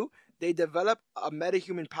 Stage 2, they develop a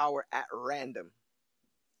metahuman power at random,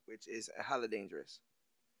 which is hella dangerous.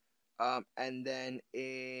 And then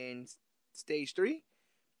in stage 3,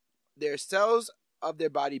 their cells of their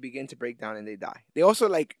body begin to break down and they die. They also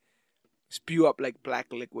like spew up like black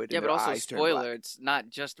liquid. Yeah, but also spoiler, it's not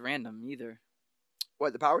just random either.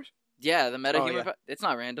 What, the powers? Yeah, the metahuman. It's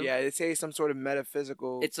not random. Yeah, they say some sort of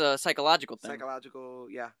metaphysical. It's a psychological thing.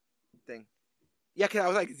 Thing. Yeah, cause I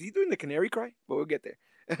was like, is he doing the canary cry? But we'll get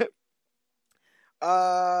there.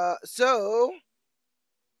 So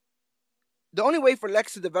the only way for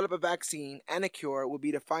Lex to develop a vaccine and a cure would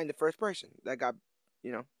be to find the first person that got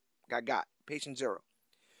patient zero.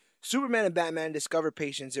 Superman and Batman discover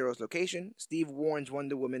patient zero's location. Steve warns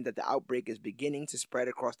Wonder Woman that the outbreak is beginning to spread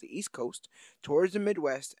across the East Coast towards the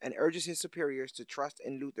Midwest and urges his superiors to trust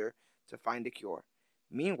in Luthor to find a cure.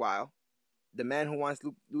 Meanwhile, the man who wants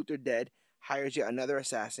Luthor dead hires yet another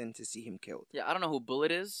assassin to see him killed. Yeah, I don't know who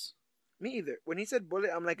Bullet is. Me either. When he said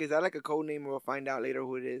Bullet, I'm like, is that like a code name? We'll find out later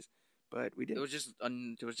who it is. But we didn't. It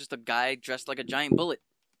was just a guy dressed like a giant bullet.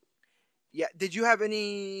 Yeah. Did you have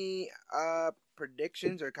any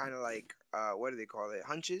predictions or kind of like what do they call it?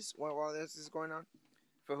 Hunches while this is going on?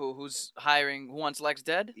 For who? Who's hiring? Who wants Lex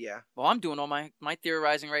dead? Yeah. Well, I'm doing all my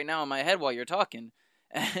theorizing right now in my head while you're talking,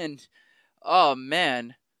 and oh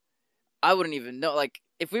man, I wouldn't even know. Like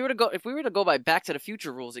if we were to go by Back to the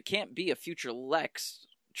Future rules, it can't be a future Lex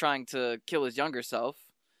trying to kill his younger self,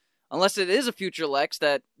 unless it is a future Lex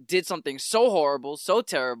that did something so horrible, so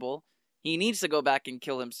terrible. He needs to go back and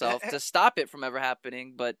kill himself to stop it from ever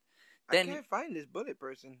happening, but then I can't find this Bullet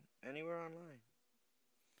person anywhere online.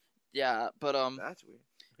 Yeah, but that's weird.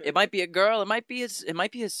 It might be a girl. It might be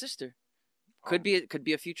his sister. Could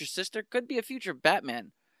be a future sister. Could be a future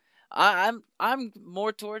Batman. I'm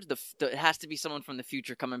more towards it has to be someone from the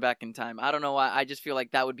future coming back in time. I don't know why. I just feel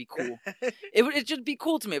like that would be cool. It should be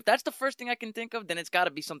cool to me. If that's the first thing I can think of, then it's got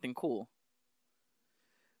to be something cool.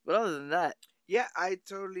 But other than that, yeah, I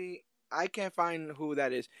can't find who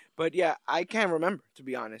that is. But yeah, I can't remember, to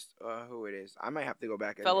be honest, who it is. I might have to go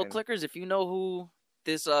back. Fellow clickers, if you know who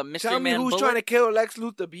this mystery man... Tell me who's trying to kill Lex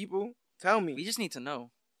Luthor, people. Tell me. We just need to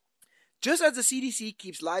know. Just as the CDC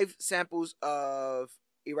keeps live samples of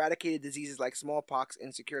eradicated diseases like smallpox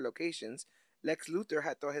in secure locations, Lex Luthor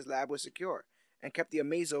had thought his lab was secure and kept the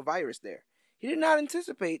Amazo virus there. He did not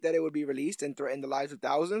anticipate that it would be released and threaten the lives of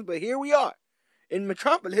thousands, but here we are. In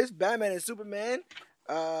Metropolis, Batman and Superman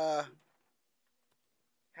have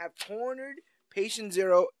cornered patient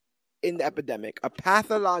zero in the epidemic. A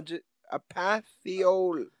pathologist.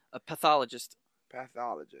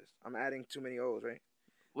 I'm adding too many O's, right?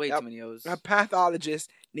 Way too many O's. A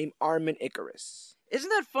pathologist named Armin Icarus. Isn't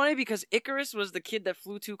that funny? Because Icarus was the kid that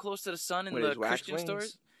flew too close to the sun in the Christian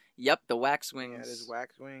stories. Yep, the wax wings. Yeah, his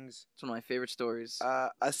wax wings. It's one of my favorite stories.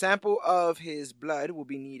 A sample of his blood will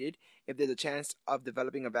be needed if there's a chance of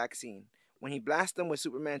developing a vaccine. When he blasts them with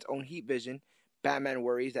Superman's own heat vision, Batman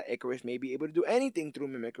worries that Icarus may be able to do anything through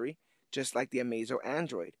mimicry, just like the Amazo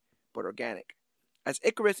android, but organic. As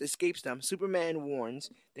Icarus escapes them, Superman warns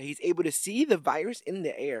that he's able to see the virus in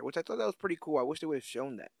the air, which I thought that was pretty cool. I wish they would have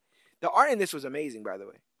shown that. The art in this was amazing, by the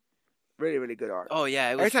way. Really, really good art. Oh, yeah,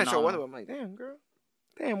 it was Every time I phenomenal. saw one of them, I'm like, damn, girl.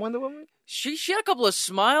 Damn, Wonder Woman. She had a couple of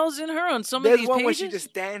smiles in her on some There's of these one pages. where she just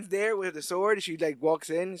stands there with the sword. And she like walks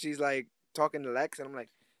in. And she's like talking to Lex, and I'm like,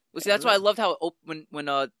 well, see, that's why I loved how when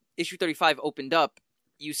issue 35 opened up,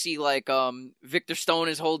 you see like Victor Stone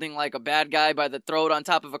is holding like a bad guy by the throat on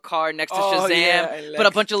top of a car next to Shazam. Yeah, and But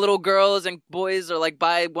a bunch of little girls and boys are like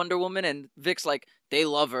by Wonder Woman, and Vic's like, they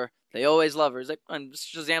love her. They always love her. It's like, and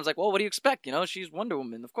Shazam's like, well, what do you expect? You know, she's Wonder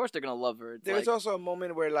Woman. Of course they're gonna love her. It's There's like, also a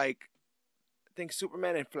moment where like I think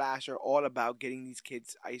Superman and Flash are all about getting these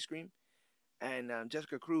kids ice cream, and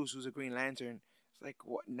Jessica Cruz, who's a Green Lantern, is like,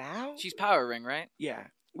 what now? she's Power Ring, right? Yeah,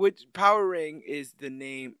 which Power Ring is the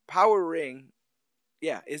name. Power Ring,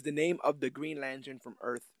 yeah, is the name of the Green Lantern from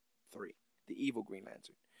Earth 3, the evil Green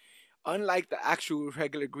Lantern. Unlike the actual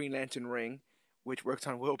regular Green Lantern ring, which works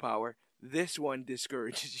on willpower, this one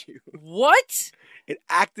discourages you. What? It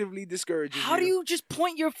actively discourages you. How do you just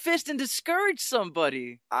point your fist and discourage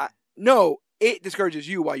somebody? No, it discourages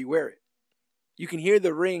you while you wear it. You can hear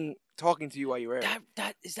the ring talking to you while you wear it.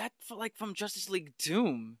 That is that like from Justice League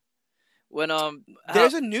Doom? When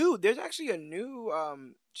there's actually a new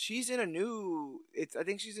she's in a new I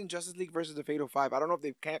think she's in Justice League versus the Fatal 5. I don't know if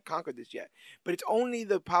they've conquered this yet, but it's only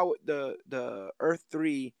the Earth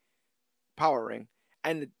 3 power ring,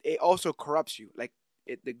 and it also corrupts you. Like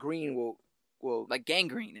the green will like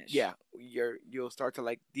gangrene-ish. Yeah, you'll start to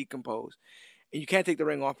like decompose, and you can't take the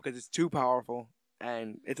ring off because it's too powerful.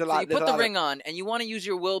 And it's a lot. So you put the ring on, and you want to use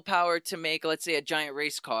your willpower to make, let's say, a giant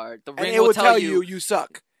race car. The ring will tell you you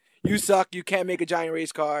suck. You suck. You can't make a giant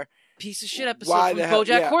race car. Piece of shit episode from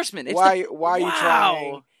BoJack Horseman. It's why are you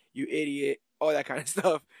trying? You idiot. All that kind of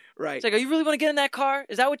stuff. Right. It's like, oh, you really want to get in that car?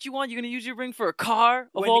 Is that what you want? You're going to use your ring for a car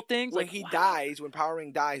of all things? When he dies, when Power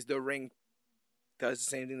Ring dies, the ring does the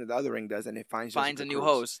same thing that the other ring does, and it finds a new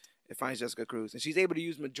host. It finds Jessica Cruz, and she's able to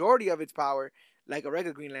use majority of its power like a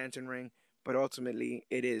regular Green Lantern ring, but ultimately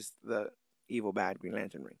it is the evil bad Green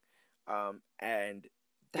Lantern ring. And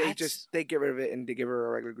they get rid of it and they give her a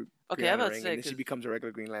regular Green Lantern ring, and then she becomes a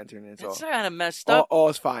regular Green Lantern, and it's kind of messed up. All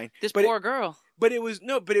is fine. This poor girl. But it was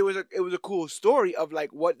a cool story of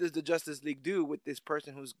like, what does the Justice League do with this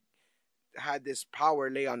person who's had this power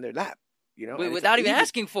lay on their lap, you know, without even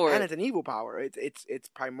asking for it, and it's an evil power. It's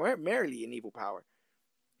primarily an evil power.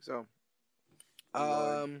 So,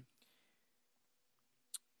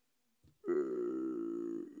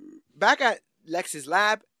 back at Lex's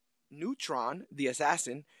lab, Neutron, the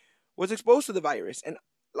assassin, was exposed to the virus, and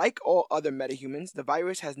like all other metahumans, the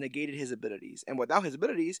virus has negated his abilities. And without his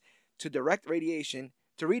abilities to redirect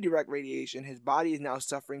radiation, his body is now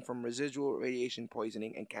suffering from residual radiation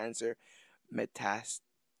poisoning and cancer metastasis.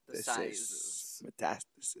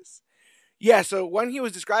 Yeah, so when he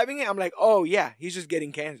was describing it, I'm like, oh yeah, he's just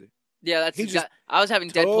getting cancer. Yeah, I was having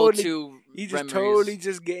Deadpool 2 He's just totally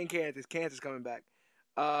just getting cancer. His cancer's coming back.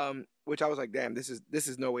 Which I was like, damn, this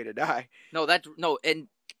is no way to die. And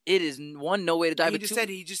it is no way to die.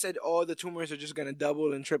 He just said all the tumors are just gonna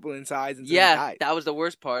double and triple in size until he died. That was the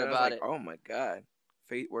worst part about it. Oh my god,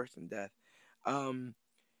 fate worse than death.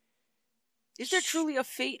 Is there truly a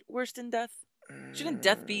fate worse than death? Shouldn't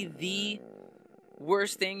death be the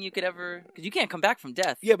worst thing you could ever? Because you can't come back from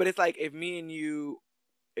death. Yeah, but it's like if me and you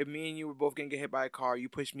were both gonna get hit by a car, you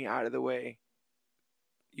push me out of the way,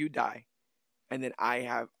 you die. And then I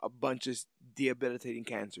have a bunch of debilitating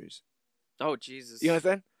cancers. Oh, Jesus. You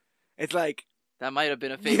understand? It's like... That might have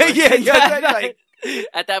been a fate. Yeah. Like,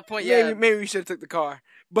 at that point, yeah. Maybe we should have took the car.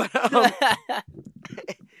 But,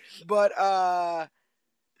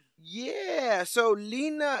 yeah. So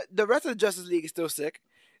Lena... The rest of the Justice League is still sick.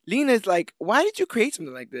 Lena's like, why did you create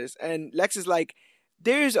something like this? And Lex is like,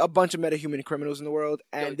 there's a bunch of metahuman criminals in the world,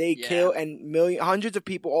 and they kill hundreds of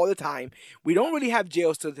people all the time. We don't really have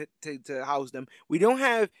jails to house them. We don't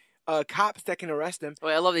have cops that can arrest them. Oh,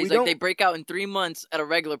 I love these. Like, they break out in 3 months at a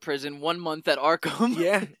regular prison, 1 month at Arkham.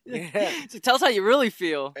 Yeah. So tell us how you really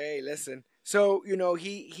feel. Hey, listen. So, you know,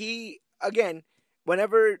 he again,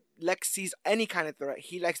 whenever Lex sees any kind of threat,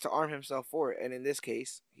 he likes to arm himself for it. And in this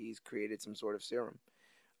case, he's created some sort of serum.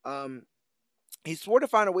 He swore to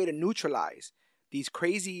find a way to neutralize these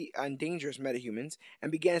crazy and dangerous metahumans,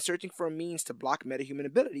 and began searching for a means to block metahuman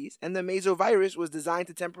abilities, and the mesovirus was designed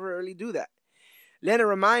to temporarily do that. Lena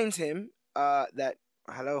reminds him that,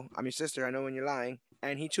 hello, I'm your sister, I know when you're lying,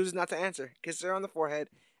 and he chooses not to answer, kisses her on the forehead,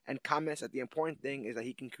 and comments that the important thing is that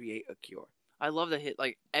he can create a cure. I love the hit.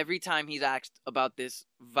 Like, every time he's asked about this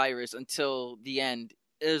virus until the end,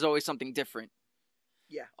 there's always something different.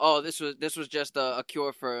 Yeah. Oh, this was just a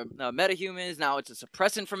cure for metahumans. Now it's a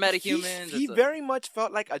suppressant for metahumans. He very much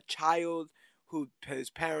felt like a child who his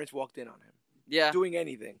parents walked in on him. Yeah. doing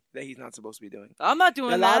anything that he's not supposed to be doing. I'm not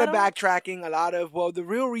doing A that. lot of backtracking, a lot of, well, the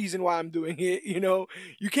real reason why I'm doing it,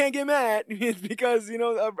 you can't get mad. It's because,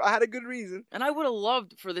 I had a good reason. And I would have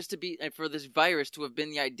loved for this virus to have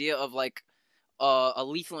been the idea of like a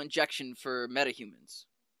lethal injection for metahumans.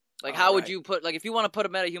 Like, how would you put, like, if you want to put a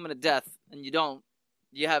metahuman to death and you don't,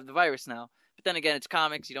 you have the virus now. But then again, it's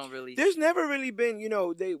comics. You don't really. There's never really been,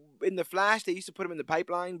 they in the Flash they used to put him in the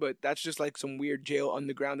pipeline, but that's just like some weird jail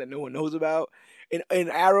underground that no one knows about. In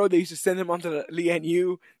Arrow, they used to send him onto the Lian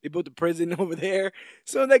Yu. They built a prison over there,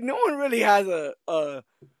 so like no one really has a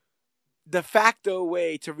de facto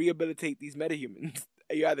way to rehabilitate these metahumans.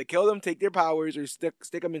 You either kill them, take their powers, or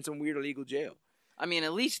stick them in some weird illegal jail. I mean,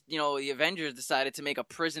 at least, the Avengers decided to make a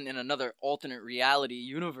prison in another alternate reality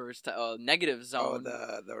universe, to negative zone.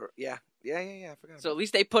 Oh, yeah. I forgot. So at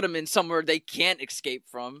least they put them in somewhere they can't escape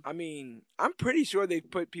from. I mean, I'm pretty sure they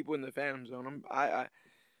put people in the Phantom Zone.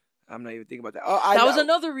 I'm not even thinking about that. That was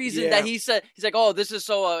another reason that he said, he's like, oh, this is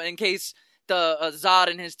so in case the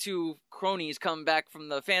Zod and his two cronies come back from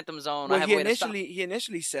the Phantom Zone. Well, I have a way to stop. He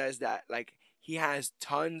initially says that, like, he has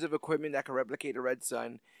tons of equipment that can replicate the Red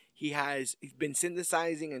Sun. He's been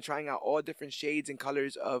synthesizing and trying out all different shades and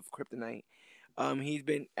colors of kryptonite.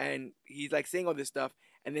 He's like saying all this stuff,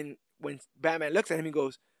 and then when Batman looks at him, he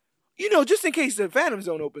goes, just in case the Phantom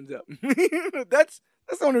Zone opens up. That's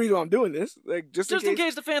the only reason why I'm doing this. Like, just in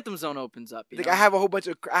case the Phantom Zone opens up. I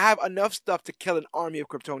have enough stuff to kill an army of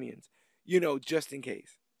Kryptonians. Just in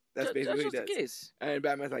case. That's basically what he does. Just in case. And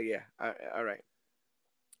Batman's like, yeah, all right.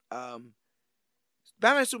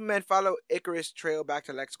 Batman and Superman follow Icarus' trail back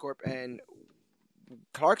to LexCorp, and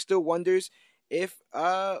Clark still wonders if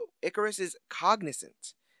Icarus is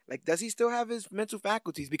cognizant. Like, does he still have his mental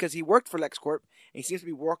faculties? Because he worked for LexCorp, and he seems to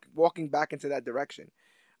be walking back into that direction.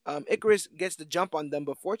 Icarus gets the jump on them,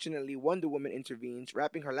 but fortunately, Wonder Woman intervenes,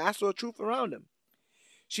 wrapping her lasso of truth around him.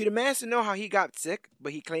 She demands to know how he got sick,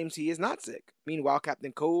 but he claims he is not sick. Meanwhile,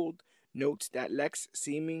 Captain Cold notes that Lex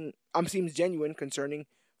seems genuine concerning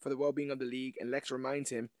for the well-being of the League, and Lex reminds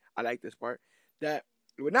him, I like this part, that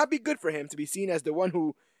it would not be good for him to be seen as the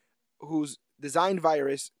one whose designed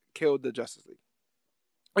virus killed the Justice League.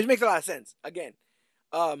 Which makes a lot of sense. Again,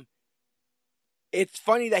 it's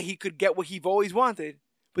funny that he could get what he've always wanted,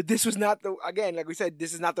 but this was not like we said,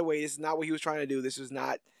 this is not the way, this is not what he was trying to do, this was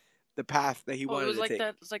not the path that he wanted to take.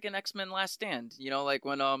 It's like an X-Men Last Stand. Like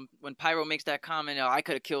when Pyro makes that comment, I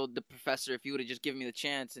could have killed the Professor if you would have just given me the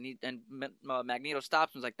chance, and Magneto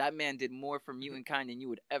stops him. He's like, that man did more for mutant kind than you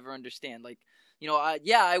would ever understand. Like, I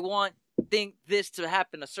think this to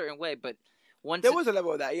happen a certain way, but once there was a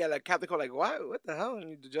level of that. Yeah, like Captain Cold, like, what the hell?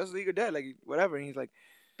 The Justice League are dead, like whatever. And he's like,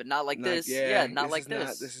 but not like this. Not like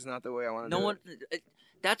this. This is not the way I want to do it.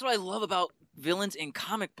 That's what I love about villains in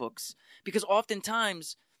comic books, because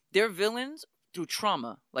oftentimes they're villains through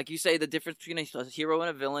trauma. Like you say, the difference between a hero and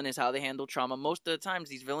a villain is how they handle trauma. Most of the times,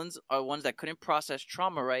 these villains are ones that couldn't process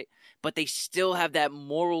trauma right, but they still have that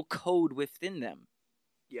moral code within them.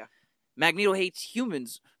 Yeah. Magneto hates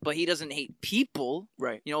humans, but he doesn't hate people.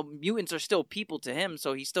 Right. Mutants are still people to him,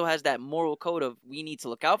 so he still has that moral code of we need to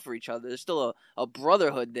look out for each other. There's still a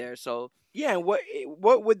brotherhood there, so... Yeah, and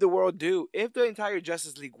what would the world do if the entire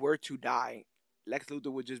Justice League were to die? Lex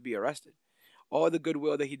Luthor would just be arrested. All the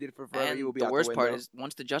goodwill that he did for forever, he will be out the window. The worst part is,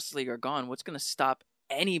 once the Justice League are gone, what's going to stop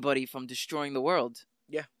anybody from destroying the world?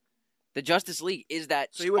 Yeah. The Justice League is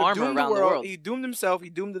that so armor around the world. He doomed himself, he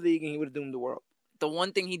doomed the League, and he would have doomed the world. The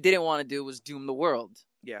one thing he didn't want to do was doom the world.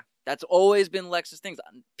 Yeah. That's always been Lex's thing.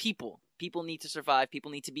 People need to survive.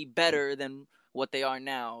 People need to be better than what they are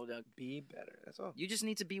now. Be better. That's all. You just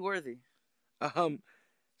need to be worthy.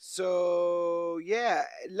 So, yeah.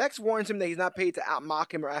 Lex warns him that he's not paid to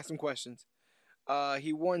outmock him or ask him questions.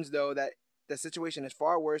 He warns, though, that the situation is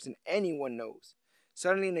far worse than anyone knows.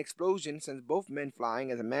 Suddenly, an explosion sends both men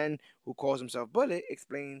flying as a man who calls himself Bullet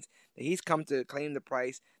explains that he's come to claim the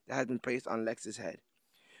price that has been placed on Lex's head.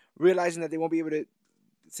 Realizing that they won't be able to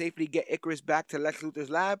safely get Icarus back to Lex Luthor's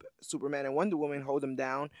lab, Superman and Wonder Woman hold him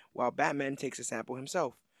down while Batman takes a sample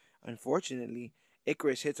himself. Unfortunately,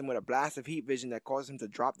 Icarus hits him with a blast of heat vision that causes him to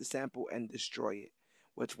drop the sample and destroy it.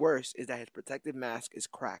 What's worse is that his protective mask is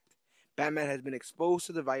cracked. Batman has been exposed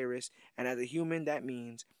to the virus, and as a human, that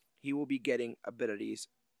means he will be getting abilities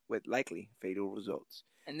with likely fatal results.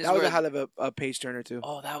 And that was a hell of a page turner too.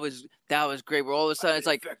 Oh, that was great. Where all of a sudden it's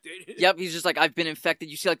like, yep, he's just like, I've been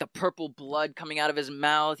infected. You see like the purple blood coming out of his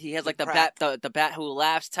mouth. He has like the bat who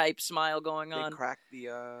laughs type smile going on. They cracked the.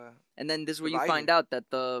 And then this is where you find out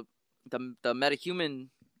that the metahuman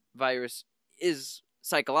virus is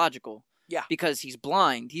psychological. Yeah. Because he's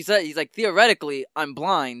blind. He's like, theoretically, I'm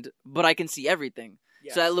blind, but I can see everything.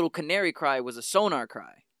 Yes. So that little canary cry was a sonar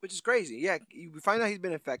cry. Which is crazy. Yeah, we find out he's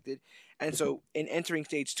been infected, and so in entering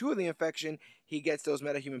stage 2 of the infection, he gets those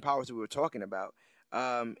metahuman powers that we were talking about.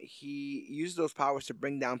 He uses those powers to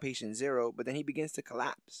bring down Patient Zero, but then he begins to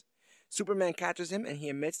collapse. Superman catches him, and he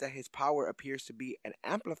admits that his power appears to be an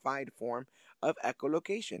amplified form of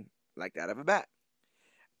echolocation, like that of a bat,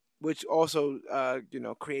 which also,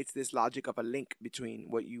 creates this logic of a link between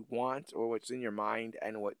what you want or what's in your mind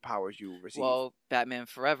and what powers you receive. Well, Batman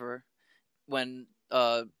Forever, when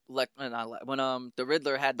the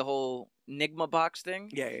Riddler had the whole Enigma box thing,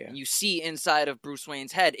 yeah. and you see inside of Bruce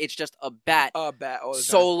Wayne's head, it's just a bat. A bat all the time.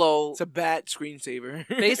 Solo. It's a bat screensaver.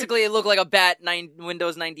 Basically, it looked like a bat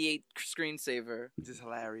Windows 98 screensaver. This is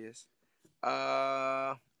hilarious.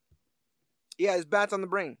 His bats on the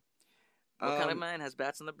brain. What kind of man has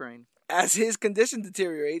bats on the brain? As his condition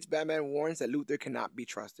deteriorates, Batman warns that Luthor cannot be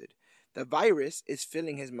trusted. The virus is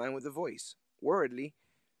filling his mind with a voice. Worriedly,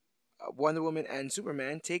 Wonder Woman and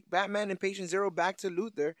Superman take Batman and Patient Zero back to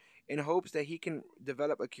Luthor in hopes that he can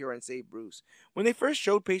develop a cure and save Bruce. When they first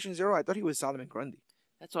showed Patient Zero, I thought he was Solomon Grundy.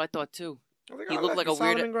 That's what I thought too. He looked like a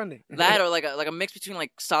Solomon weird Grundy. That or like a mix between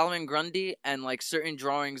like Solomon Grundy and like certain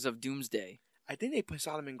drawings of Doomsday. I think they put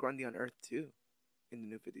Solomon Grundy on Earth too, in the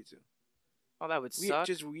New 52. Oh, that would suck.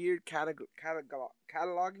 Just weird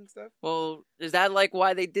cataloging stuff. Well, is that like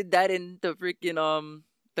why they did that in the freaking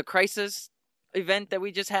the Crisis event that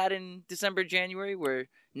we just had in December, January, where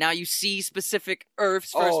now you see specific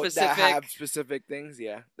Earths for specific... that have specific things?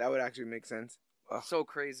 Yeah, that would actually make sense. Ugh. So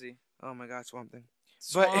crazy. Oh my God, Swamp Thing.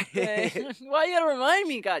 Swamp Thing. Why you gotta remind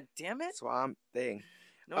me? God damn it. Swamp Thing.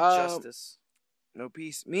 No justice. No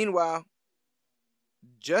peace. Meanwhile,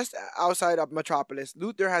 just outside of Metropolis,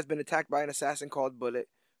 Luthor has been attacked by an assassin called Bullet,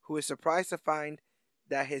 who is surprised to find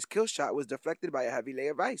that his kill shot was deflected by a heavy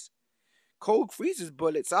layer of ice. Cold freezes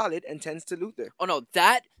Bullet solid and tends to Luthor. Oh no,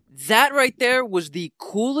 that right there was the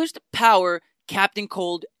coolest power Captain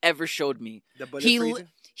Cold ever showed me. The Bullet freezing?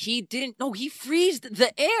 He didn't. No, he freezed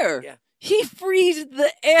the air. Yeah. He freezed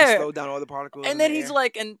the air. He slowed down all the particles. And then he's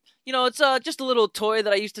like, and it's just a little toy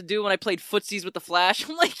that I used to do when I played footsies with the Flash.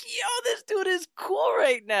 I'm like, yo, this dude is cool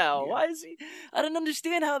right now. Yeah. Why is he? I don't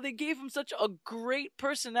understand how they gave him such a great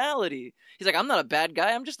personality. He's like, I'm not a bad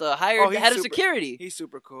guy. I'm just a hired head of security. He's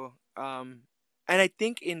super cool. And I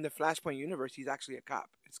think in the Flashpoint universe, he's actually a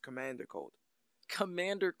cop. It's Commander Cold.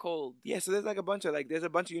 Commander Cold. Yeah, so there's a bunch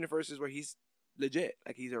of universes where he's legit,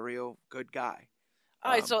 like he's a real good guy.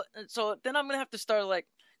 All right, so then I'm gonna have to start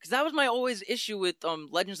because that was my always issue with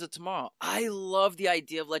Legends of Tomorrow. I love the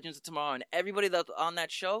idea of Legends of Tomorrow, and everybody that on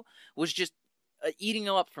that show was just eating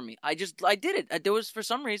them up for me. I did it. There was, for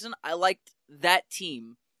some reason, I liked that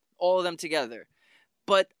team, all of them together,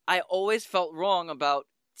 but I always felt wrong about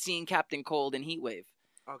seeing Captain Cold and Heatwave.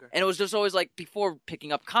 Okay. And it was just always like, before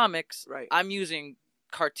picking up comics, right, I'm using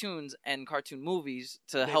cartoons and cartoon movies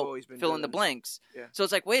to help fill in the blanks. Yeah. So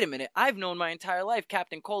it's like, wait a minute, I've known my entire life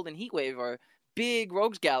Captain Cold and Heatwave are big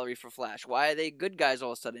rogues gallery for Flash. Why are they good guys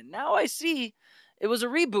all of a sudden? Now I see it was a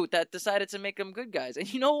reboot that decided to make them good guys.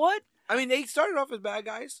 And you know what? I mean, they started off as bad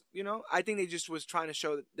guys, I think they just was trying to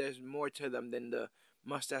show that there's more to them than the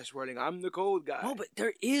mustache swirling, I'm the cold guy. No, but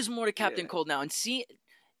there is more to Captain Cold now. And see,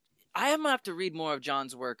 I am going to have to read more of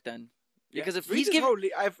John's work then. Because if he's giving,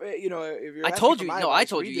 if you're I told you. No, I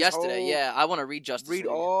told you yesterday. Yeah, I want to read Justice League. Read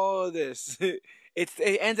all this. It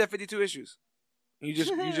ends at 52 issues. You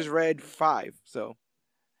just read 5. So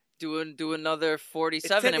do another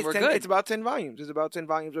 47, and we're good. It's about 10 volumes. It's about 10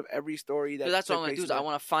 volumes of every story that. So that's what I'm gonna do. Is I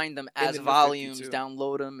want to find them as volumes,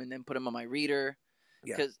 download them, and then put them on my reader.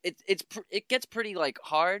 Because it gets pretty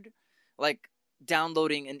hard,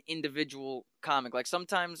 downloading an individual comic. Like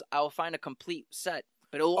sometimes I'll find a complete set.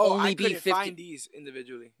 But it'll only be 50. I couldn't find these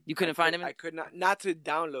individually. You couldn't find them? I could not to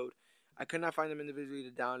download. I could not find them individually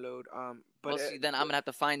to download. But then I'm gonna have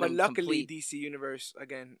to find them. But luckily, complete. DC Universe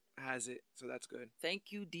again has it, so that's good.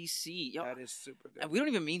 Thank you, DC. Yo, that is super good. And we don't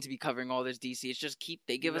even mean to be covering all this DC. It's just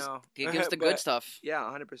they give us the good stuff. Yeah,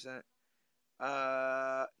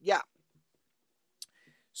 100%. Yeah.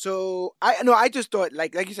 So I just thought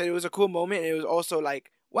like you said, it was a cool moment, and it was also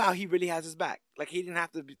like, wow, he really has his back. Like he didn't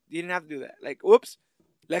have to do that. Like, whoops.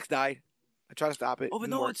 Lex died. I tried to stop it. Oh, but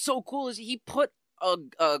no, what's so cool is he put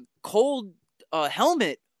a cold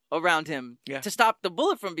helmet around him to stop the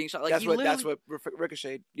bullet from being shot. Like that's what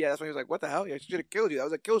ricocheted. Yeah, that's when he was like, "What the hell? I should have killed you. That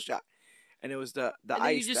was a kill shot." And it was the and ice.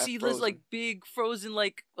 And you just see this big frozen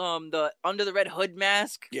the under the red hood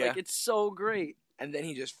mask. Yeah, like it's so great. And then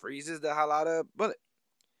he just freezes the hell out of Bullet.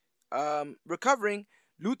 Recovering,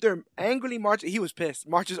 Luthor angrily marches. He was pissed.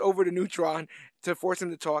 Marches over to Neutron to force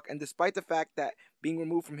him to talk. And despite the fact that being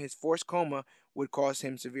removed from his forced coma would cause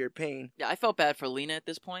him severe pain. Yeah, I felt bad for Lena at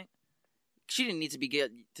this point. She didn't need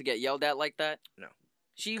to get yelled at like that. No.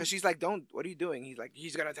 She Because she's like, "Don't. What are you doing?" He's like,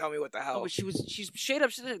 "He's gonna tell me what the hell." No, but she's straight up.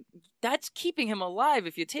 She said, that's keeping him alive.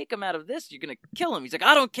 If you take him out of this, you're gonna kill him. He's like,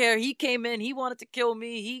 I don't care. He came in. He wanted to kill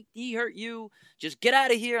me. He hurt you. Just get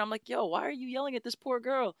out of here. I'm like, yo, why are you yelling at this poor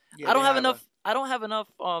girl? Yeah, I don't they have have enough. I don't have enough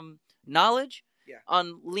knowledge Yeah.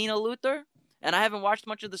 on Lena Luthor, and I haven't watched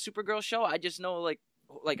much of the Supergirl show. I just know like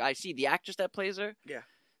I see the actress that plays her. Yeah.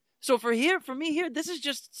 So for me here, this is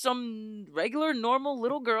just some regular, normal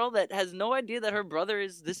little girl that has no idea that her brother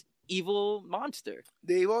is this evil monster.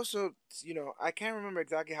 They've also, I can't remember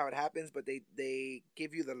exactly how it happens, but they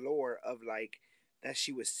give you the lore of like that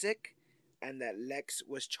she was sick and that Lex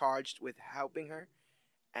was charged with helping her.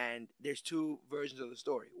 And there's two versions of the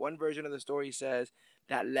story. One version of the story says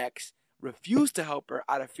that Lex refused to help her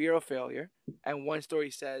out of fear of failure, and one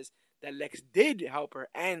story says that Lex did help her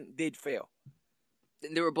and did fail.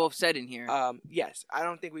 They were both said in here. Yes, I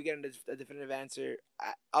don't think we get a definitive answer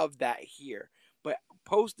of that here. But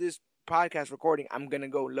post this podcast recording, I'm gonna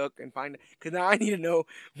go look and find it because now I need to know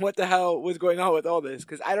what the hell was going on with all this.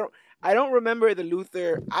 Because I don't remember the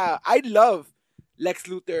Luthor. I love Lex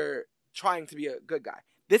Luthor trying to be a good guy.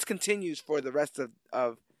 This continues for the rest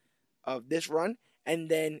of this run, and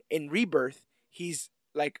then in Rebirth, he's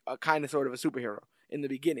like a kind of sort of a superhero in the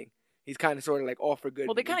beginning. He's kind of sort of like all for good.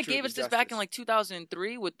 Well, they kind of gave us this back in like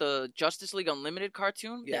 2003 with the Justice League Unlimited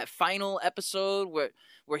cartoon. Yeah. That final episode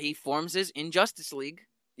where he forms his Injustice League.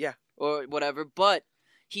 Yeah. Or whatever. But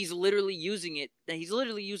he's literally using it. He's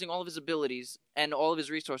literally using all of his abilities and all of his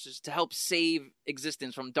resources to help save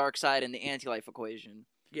existence from Darkseid and the anti-life equation.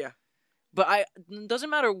 Yeah. But it doesn't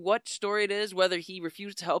matter what story it is, whether he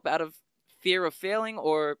refused to help out of fear of failing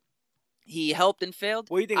or he helped and failed.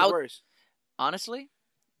 What do you think is worse? Honestly,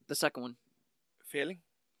 the second one. Failing?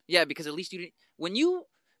 Yeah, because at least you didn't. When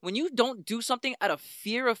you don't do something out of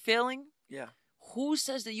fear of failing, yeah, who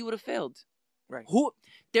says that you would have failed? Right.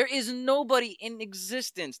 There is nobody in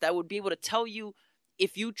existence that would be able to tell you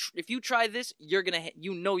if you try this, you're gonna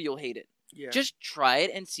you'll hate it. Yeah. Just try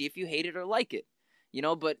it and see if you hate it or like it.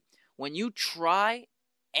 But when you try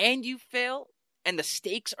and you fail and the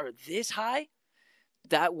stakes are this high,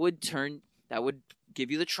 that would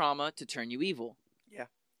give you the trauma to turn you evil. Yeah.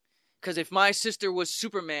 Because if my sister was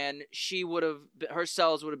Superman, her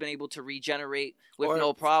cells would have been able to regenerate with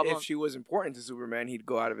no problem. If she was important to Superman, he'd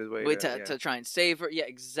go out of his way to try and save her. Yeah,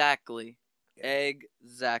 exactly. Yeah.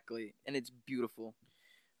 Exactly. And it's beautiful.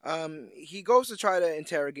 He goes to try to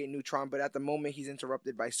interrogate Neutron, but at the moment he's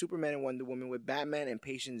interrupted by Superman and Wonder Woman with Batman and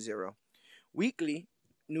Patient Zero. Weakly,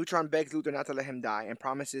 Neutron begs Luthor not to let him die and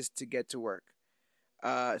promises to get to work.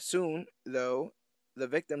 Soon, though, the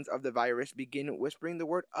victims of the virus begin whispering the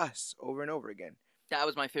word "us" over and over again. That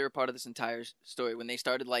was my favorite part of this entire story, when they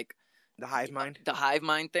started, like... The hive mind? The hive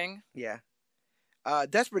mind thing? Yeah.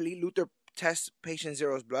 Desperately, Luthor tests Patient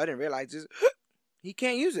Zero's blood and realizes he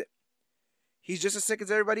can't use it. He's just as sick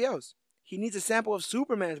as everybody else. He needs a sample of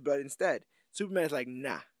Superman's blood instead. Superman's like,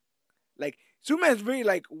 nah. Like, Superman's really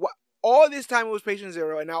like, what? All this time it was Patient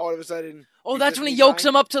Zero, and now all of a sudden... Oh, that's when he yokes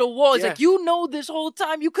him up to the wall. He's yeah. like, this whole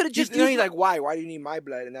time, you could have just... He's like, why? Why do you need my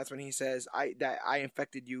blood? And that's when he says, I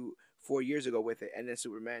infected you 4 years ago with it. And then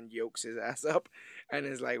Superman yokes his ass up and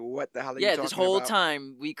is like, what the hell are you talking about? Yeah, this whole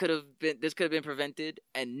time, this could have been prevented,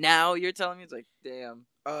 and now you're telling me? It's like, damn.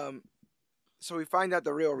 So we find out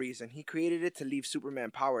the real reason. He created it to leave Superman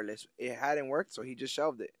powerless. It hadn't worked, so he just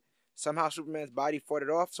shelved it. Somehow Superman's body fought it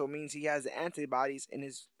off, so it means he has the antibodies in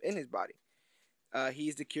his body.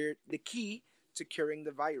 He's the key to curing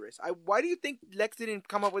the virus. Why do you think Lex didn't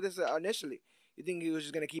come up with this initially? You think he was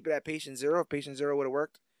just going to keep it at Patient Zero? If Patient Zero would have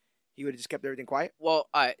worked, he would have just kept everything quiet? Well,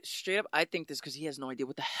 straight up, I think this because he has no idea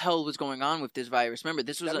what the hell was going on with this virus. Remember,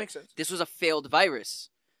 this was a failed virus.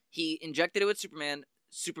 He injected it with Superman.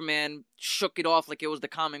 Superman shook it off like it was the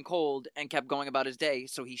common cold and kept going about his day,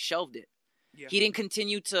 so he shelved it. Yeah. He didn't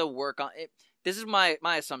continue to work on it. This is my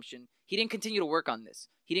assumption. He didn't continue to work on this.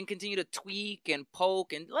 He didn't continue to tweak and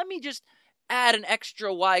poke and let me just add an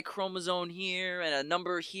extra Y chromosome here and a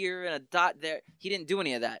number here and a dot there. He didn't do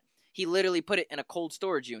any of that. He literally put it in a cold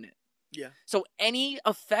storage unit. Yeah. So any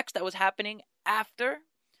effects that was happening after,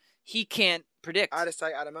 he can't predict. Out of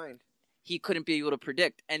sight, out of mind. He couldn't be able to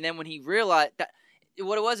predict. And then when he realized that,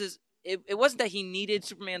 what it was is, it wasn't that he needed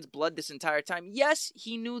Superman's blood this entire time. Yes,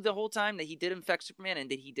 he knew the whole time that he did infect Superman and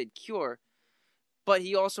that he did cure. But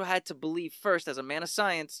he also had to believe first, as a man of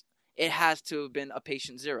science, it has to have been a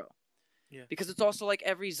Patient Zero. Yeah. Because it's also like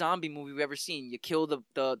every zombie movie we've ever seen. You kill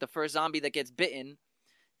the first zombie that gets bitten,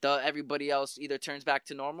 everybody else either turns back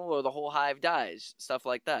to normal or the whole hive dies. Stuff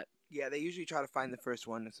like that. Yeah, they usually try to find the first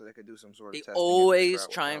one so they could do some sort of They testing. always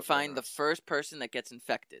try and find the first person that gets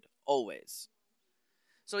infected. Always.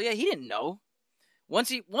 So yeah, he didn't know. Once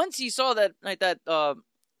he saw that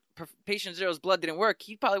patient zero's blood didn't work,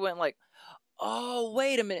 he probably went like, "Oh,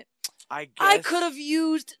 wait a minute. I could have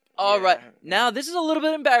used." All right. Now this is a little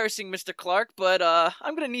bit embarrassing, Mr. Clark, but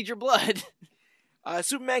I'm gonna need your blood.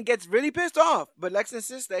 Superman gets really pissed off, but Lex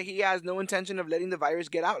insists that he has no intention of letting the virus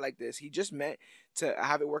get out like this. He just meant to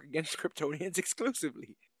have it work against Kryptonians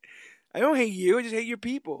exclusively. I don't hate you, I just hate your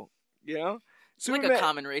people. You know? Superman, like a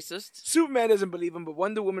common racist. Superman doesn't believe him, but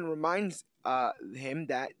Wonder Woman reminds him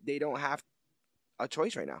that they don't have a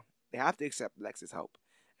choice right now. They have to accept Lex's help.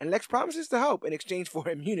 And Lex promises to help in exchange for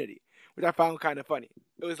immunity, which I found kind of funny.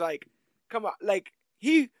 It was like, come on, like,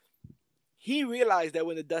 he realized that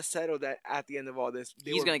when the dust settled, that at the end of all this,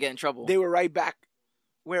 he's going to get in trouble. They were right back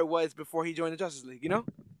where it was before he joined the Justice League, you know?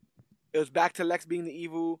 It was back to Lex being the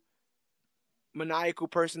evil, maniacal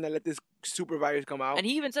person that let this super virus come out. And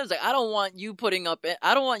he even says, like, I don't want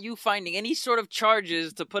you finding any sort of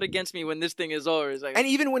charges to put against me when this thing is over. Like, and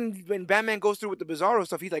even when Batman goes through with the Bizarro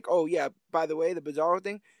stuff, he's like, oh, yeah, by the way, the Bizarro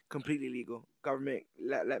thing, completely legal. Government,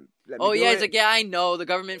 let me oh, yeah, do he's it. like, yeah, I know. The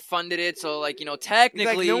government funded it, so, like,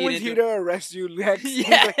 technically... He's like, no one's here to arrest you, Lex.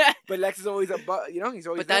 Yeah. But Lex is always he's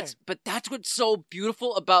always But that's what's so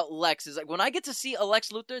beautiful about Lex, is, like, when I get to see a Lex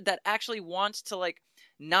Luthor that actually wants to, like,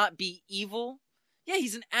 not be evil, yeah,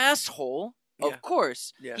 he's an asshole, of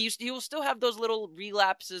course. Yeah. He will still have those little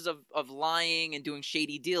relapses of lying and doing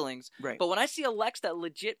shady dealings. Right. But when I see a Lex that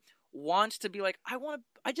legit wants to be like,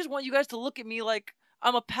 I just want you guys to look at me like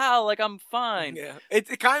I'm a pal, like I'm fine. Yeah,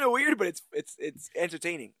 it's kind of weird, but it's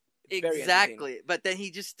entertaining. It's exactly. Entertaining. But then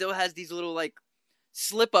he just still has these little like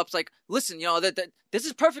slip ups, like, listen, that this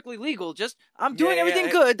is perfectly legal. Just I'm doing everything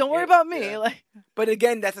good. Don't worry about me. Yeah. Like, but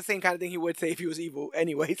again, that's the same kind of thing he would say if he was evil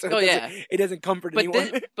anyway. So it doesn't comfort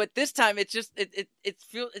anyone. But this time, it's just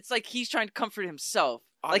it's like he's trying to comfort himself.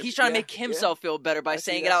 Like he's trying to make himself feel better by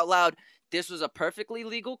saying it out loud. This was a perfectly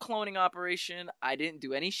legal cloning operation. I didn't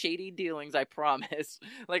do any shady dealings, I promise.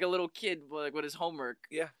 Like a little kid, like with his homework.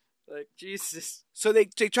 Yeah. Like, Jesus. So they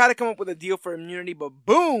try to come up with a deal for immunity, but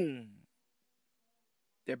boom!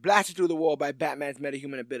 They're blasted through the wall by Batman's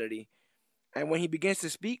metahuman ability. And when he begins to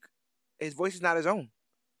speak, his voice is not his own.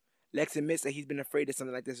 Lex admits that he's been afraid that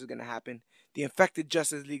something like this is going to happen. The infected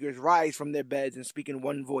Justice Leaguers rise from their beds and speak in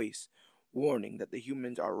one voice, warning that the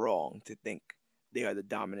humans are wrong to think they are the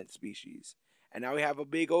dominant species. And now we have a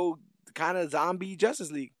big old kind of zombie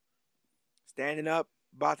Justice League. Standing up,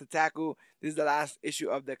 about to tackle. This is the last issue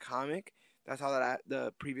of the comic. That's how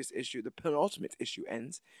the previous issue, the penultimate issue,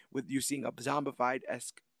 ends, with you seeing a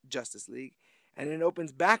zombified-esque Justice League. And then it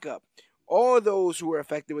opens back up. All those who were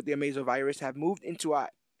affected with the Amazo virus have moved into a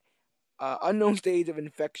unknown stage of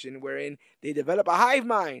infection wherein they develop a hive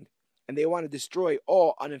mind and they want to destroy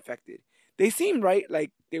all uninfected. They seemed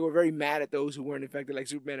like they were very mad at those who weren't infected, like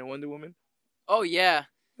Superman and Wonder Woman. Oh, yeah.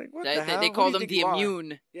 Like, what the hell? They call them the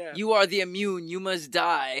immune. Yeah. You are the immune. You must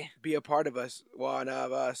die. Be a part of us. One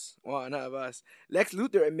of us. One of us. Lex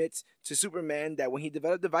Luthor admits to Superman that when he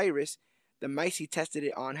developed the virus, the mice he tested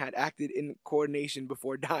it on had acted in coordination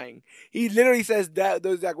before dying. He literally says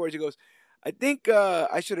those exact words. He goes, I think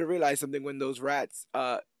I should have realized something when those rats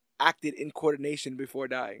acted in coordination before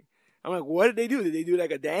dying. I'm like, what did they do? Did they do like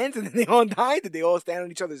a dance and then they all died? Did they all stand on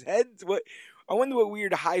each other's heads? What? I wonder what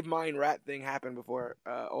weird hive mind rat thing happened before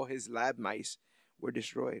all his lab mice were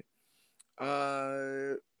destroyed.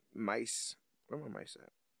 Mice. Where are my mice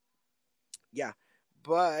at? Yeah.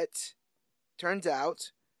 But turns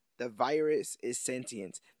out the virus is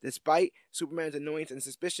sentient. Despite Superman's annoyance and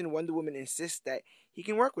suspicion, Wonder Woman insists that he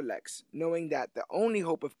can work with Lex, knowing that the only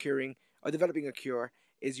hope of curing or developing a cure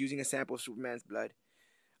is using a sample of Superman's blood.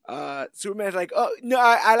 Superman's like, oh no,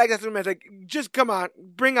 I like that. Superman's like, just come on,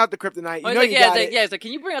 bring out the kryptonite. You know, he's like,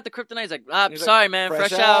 can you bring out the kryptonite? He's like, sorry, man,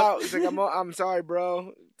 fresh out. He's like, I'm sorry,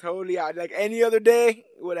 bro, totally out. Like any other day,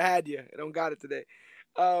 would have had you. I don't got it today.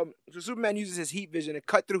 So Superman uses his heat vision to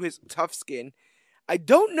cut through his tough skin. I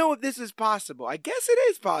don't know if this is possible. I guess it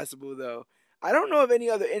is possible though. I don't know of any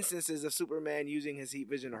other instances of Superman using his heat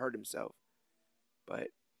vision to hurt himself. But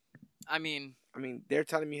I mean, they're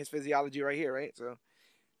telling me his physiology right here, right? So.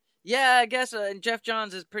 Yeah, I guess, and Jeff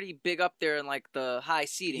Johns is pretty big up there in, like, the high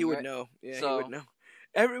seating, He would know. Yeah, so. He would know.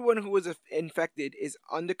 Everyone who was infected is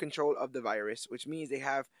under control of the virus, which means they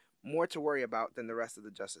have more to worry about than the rest of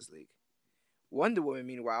the Justice League. Wonder Woman,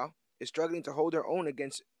 meanwhile, is struggling to hold her own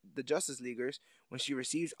against the Justice Leaguers when she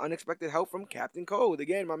receives unexpected help from Captain Cold,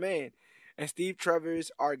 again, my man, and Steve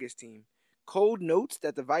Trevor's Argus team. Cold notes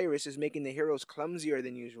that the virus is making the heroes clumsier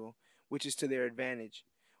than usual, which is to their advantage.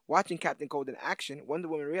 Watching Captain Cold in action, Wonder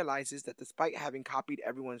Woman realizes that despite having copied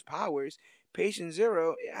everyone's powers, Patient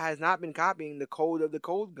Zero has not been copying the code of the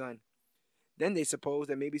cold gun. Then they suppose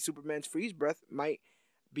that maybe Superman's freeze breath might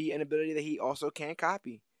be an ability that he also can't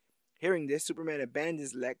copy. Hearing this, Superman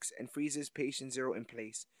abandons Lex and freezes Patient Zero in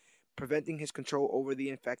place, preventing his control over the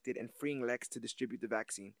infected and freeing Lex to distribute the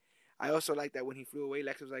vaccine. I also like that when he flew away,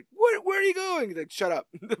 Lex was like, where are you going? He's like, shut up.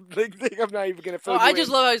 like, I'm not even going to fill you I in. just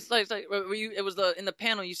love how it's like it was in the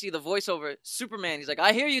panel, you see the voiceover, Superman. He's like,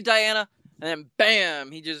 I hear you, Diana. And then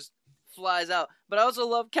bam, he just flies out. But I also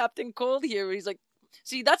love Captain Cold here, where he's like,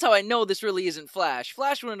 see, that's how I know this really isn't Flash.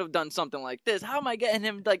 Flash wouldn't have done something like this. How am I getting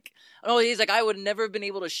him, like... Oh, he's like, I would never have been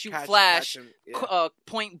able to shoot Flash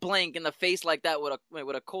point blank in the face like that with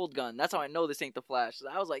a cold gun. That's how I know this ain't the Flash. So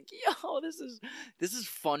I was like, yo, this is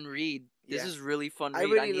fun read. This is really fun read.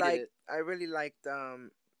 I really liked...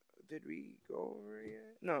 Did we go over it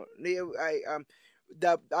yet? No.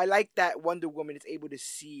 I like that Wonder Woman is able to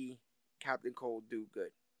see Captain Cold do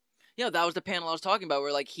good. Yeah, that was the panel I was talking about,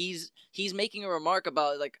 where like he's making a remark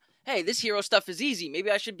about like, hey, this hero stuff is easy. Maybe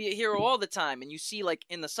I should be a hero all the time. And you see like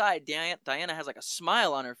in the side, Diana has like a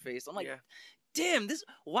smile on her face. I'm like, damn,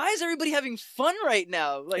 why is everybody having fun right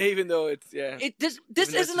now? Like, even though it's this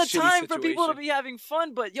isn't a time for people to be having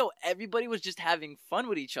fun. But everybody was just having fun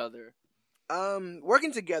with each other.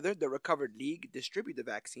 Working together, the recovered League distribute the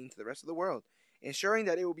vaccine to the rest of the world, ensuring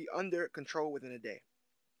that it will be under control within a day.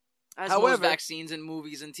 However, most vaccines and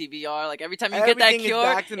movies and TV are, like every time you get that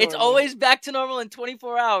cure, it's always back to normal in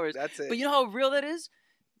 24 hours. That's it. But you know how real that is?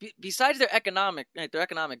 Besides their economic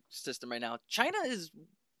system right now, China is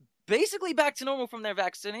basically back to normal from their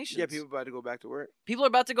vaccinations. Yeah, people are about to go back to work. People are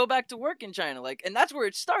about to go back to work in China, and that's where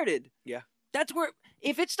it started. Yeah. That's where,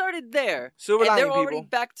 if it started there, Silver and they're lining, already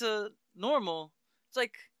back to normal, it's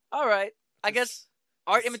like, all right, I guess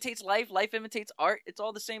art imitates life imitates art. It's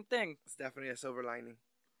all the same thing. It's definitely a silver lining.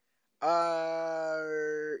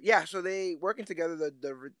 So they working together.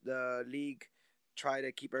 The League try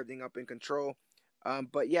to keep everything up in control.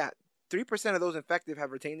 3% of those infected have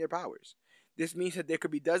retained their powers. This means that there could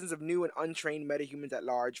be dozens of new and untrained metahumans at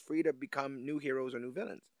large, free to become new heroes or new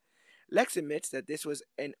villains. Lex admits that this was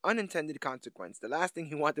an unintended consequence. The last thing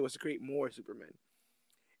he wanted was to create more Supermen.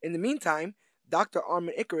 In the meantime, Dr.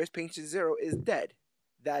 Armin Icarus, Patient Zero, is dead.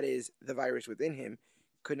 That is, the virus within him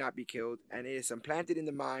could not be killed, and it is implanted in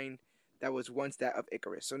the mind that was once that of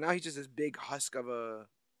Icarus. So now he's just this big husk of a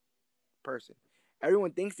person.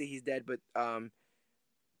 Everyone thinks that he's dead, but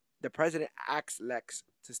the president asks Lex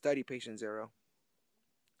to study Patient Zero.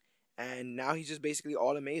 And now he's just basically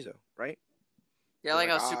all Amazo, right? Yeah, I like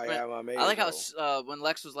how when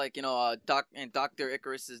Lex was like, Dr.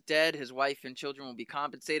 Icarus is dead, his wife and children will be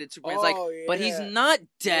compensated. Superman's but he's not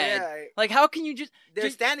dead. Yeah. Like, how can you just...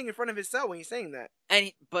 They're standing in front of his cell when he's saying that.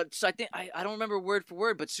 So I think, I don't remember word for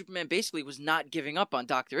word, but Superman basically was not giving up on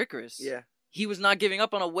Dr. Icarus. Yeah. He was not giving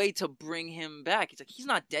up on a way to bring him back. He's like, he's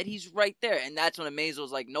not dead, he's right there. And that's when Amazo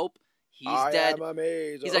was like, nope, he's dead. I am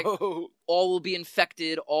Amazo. He's like, all will be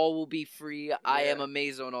infected, all will be free, yeah. I am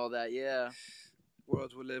Amazo and all that, yeah.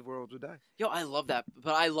 Worlds will live, worlds will die. Yo, I love that.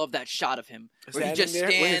 But I love that shot of him. Where he just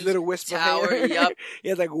stands, with his little whisper tower, yep. He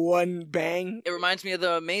has like one bang. It reminds me of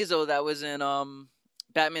the Amazo that was in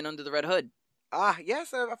Batman Under the Red Hood.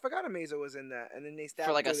 Yes, I forgot Amazo was in that. And then they stabbed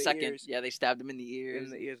him for like a second. Ears. Yeah, they stabbed him in the ears. In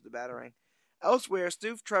the ears of the Batarang. Elsewhere,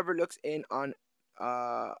 Steve Trevor looks in on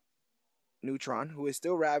Neutron, who is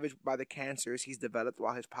still ravaged by the cancers he's developed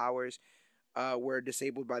while his powers were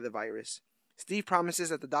disabled by the virus. Steve promises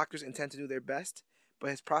that the doctors intend to do their best, but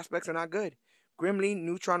his prospects are not good. Grimly,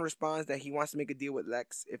 Neutron responds that he wants to make a deal with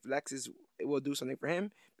Lex. If Lex will do something for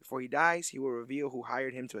him before he dies, he will reveal who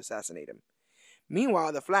hired him to assassinate him.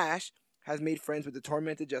 Meanwhile, the Flash has made friends with the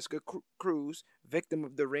tormented Jessica Cruz, victim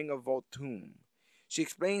of the Ring of Volthoom. She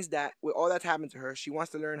explains that with all that's happened to her, she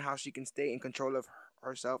wants to learn how she can stay in control of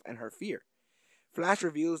herself and her fear. Flash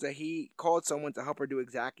reveals that he called someone to help her do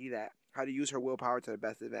exactly that, how to use her willpower to the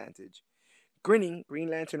best advantage. Grinning, Green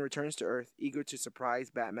Lantern returns to Earth, eager to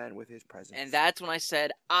surprise Batman with his presence. And that's when I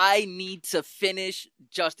said, I need to finish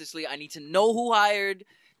Justice League. I need to know who hired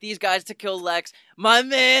these guys to kill Lex. My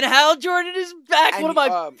man, Hal Jordan is back. And one of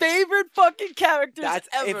my favorite fucking characters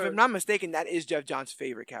ever. If I'm not mistaken, that is Jeff Johns'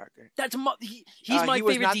 favorite character. He's my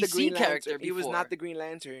favorite DC character. He was not the Green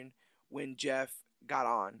Lantern when Jeff got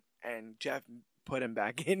on, and Jeff put him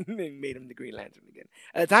back in and made him the Green Lantern again.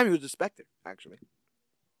 At the time, he was the Spectre, actually.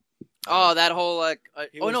 Oh, that whole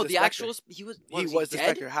he was the dead?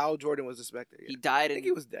 Spectre. Hal Jordan was the Spectre. Yeah. He died. I think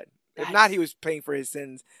he was dead. If not, he was paying for his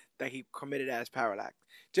sins that he committed as Parallax.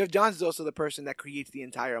 Jeff Johns is also the person that creates the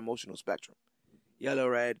entire emotional spectrum. Yellow,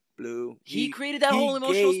 red, blue. He created that whole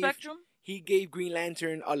emotional spectrum? He gave Green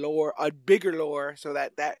Lantern a bigger lore, so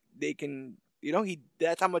that they can,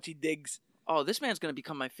 that's how much he digs. Oh, this man's gonna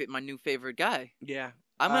become my new favorite guy. Yeah.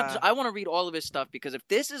 I want to read all of his stuff, because if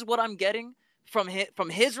this is what I'm getting from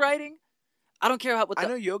his writing, I don't care how. I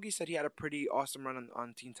know Yogi said he had a pretty awesome run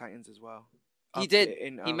on Teen Titans as well. He did.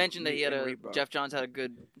 He mentioned that Jeff Johns had a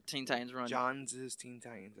good Teen Titans run. Johns' Teen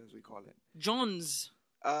Titans, as we call it. Johns.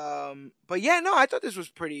 But yeah, no, I thought this was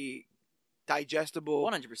pretty digestible.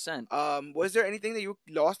 100%. Was there anything that you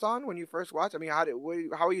lost on when you first watched? I mean, how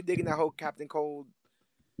are you digging that whole Captain Cold,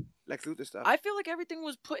 Lex Luthor stuff? I feel like everything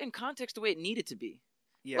was put in context the way it needed to be.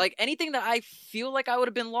 Yeah. Like, anything that I feel like I would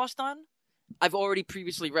have been lost on, I've already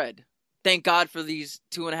previously read. Thank God for these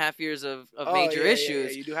 2.5 years of major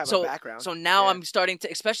issues. Yeah, you do have a background. So now I'm starting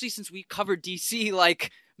to, especially since we covered DC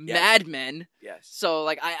like Mad Men. Yes. So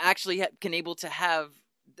like I actually can able to have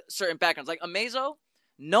certain backgrounds. Like Amazo,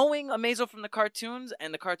 knowing Amazo from the cartoons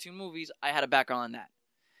and the cartoon movies, I had a background on that.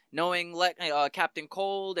 Knowing Captain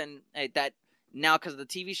Cold and that now because of the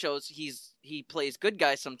TV shows, he plays good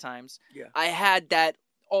guys sometimes. Yeah. I had that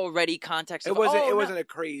already context. It wasn't a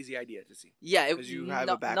crazy idea to see. Yeah, because you have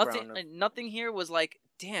a background. Nothing here was like,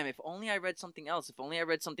 damn. If only I read something else.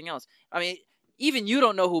 I mean, even you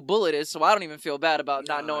don't know who Bullet is, so I don't even feel bad about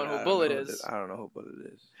not knowing who Bullet is. I don't know who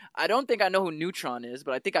Bullet is. I don't think I know who Neutron is,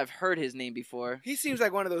 but I think I've heard his name before. He seems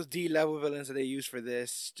like one of those D-level villains that they use for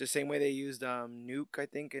this. Just same way they used Nuke, I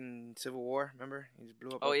think, in Civil War. Remember? He just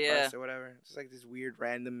blew up a bus or whatever. It's like this weird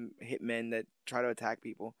random hitmen that try to attack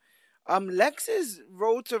people. Lex's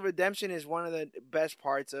Road to Redemption is one of the best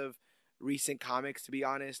parts of recent comics, to be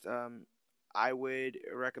honest. I would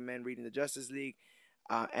recommend reading the Justice League.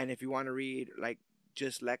 And if you want to read like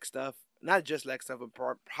just Lex stuff, not just Lex stuff,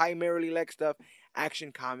 but primarily Lex stuff,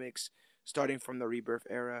 Action Comics, starting from the Rebirth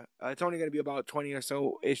era. It's only going to be about 20 or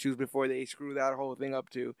so issues before they screw that whole thing up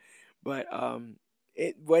too. But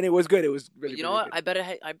when it was good, it was really. You know what?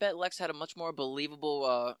 Good. I bet Lex had a much more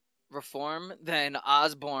believable reform than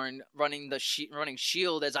Osborn running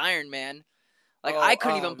Shield as Iron Man. Like I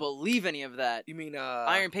couldn't even believe any of that. You mean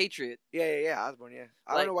Iron Patriot? Yeah, Osborn. Yeah,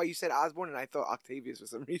 I don't know why you said Osborn, and I thought Octavius for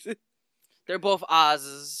some reason. They're both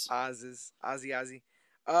Oz's. Ozzy.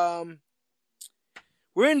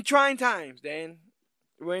 We're in trying times, Dan.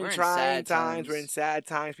 We're in trying times. We're in sad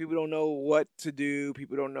times. People don't know what to do.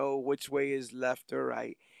 People don't know which way is left or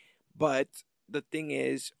right. But the thing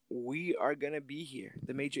is, we are going to be here.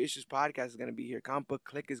 The Major Issues Podcast is going to be here. Comic Book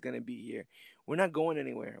Click is going to be here. We're not going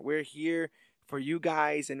anywhere. We're here for you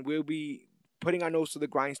guys, and we'll be putting our nose to the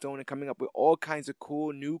grindstone and coming up with all kinds of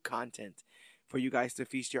cool new content for you guys to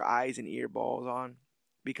feast your eyes and earballs on,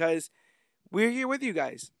 because we're here with you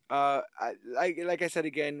guys. Like I said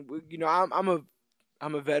again, I'm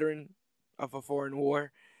a veteran of a foreign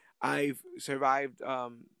war. I've survived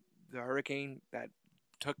the hurricane that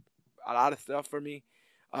took a lot of stuff for me.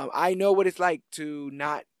 I know what it's like to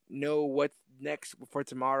not know what's next for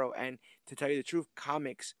tomorrow, and to tell you the truth,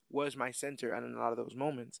 comics was my center in a lot of those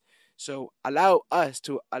moments. So allow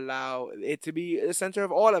it to be the center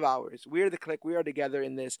of all of ours. We're the Click. We are together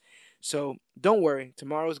in this. So don't worry.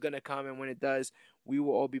 Tomorrow's going to come, and when it does, we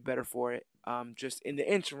will all be better for it. Just in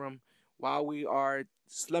the interim, while we are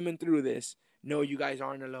slumming through this, know you guys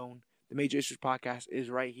aren't alone. The Major Issues Podcast is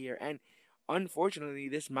right here. And unfortunately,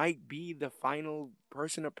 this might be the final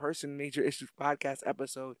person-to-person Major Issues Podcast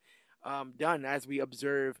episode done, as we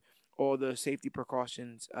observe all the safety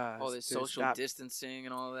precautions. All this social distancing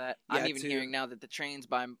and all that. Yeah, I'm even hearing now that the trains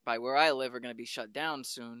by where I live are going to be shut down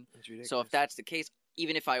soon. So if that's the case,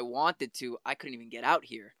 even if I wanted to, I couldn't even get out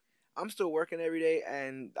here. I'm still working every day,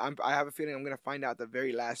 and I have a feeling I'm going to find out the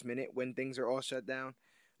very last minute when things are all shut down.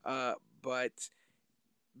 But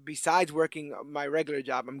besides working my regular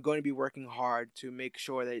job, I'm going to be working hard to make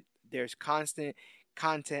sure that there's constant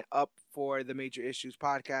content up for the Major Issues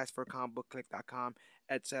Podcast, for comicbookclick.com,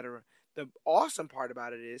 etc. The awesome part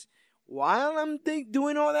about it is, while I'm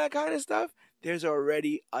doing all that kind of stuff, there's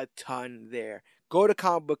already a ton there. Go to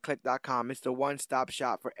comicbookclick.com. It's the one-stop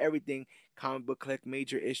shop for everything Comic Book Click,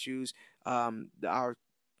 Major Issues, our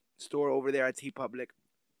store over there at TeePublic.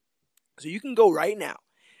 So you can go right now,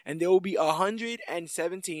 and there will be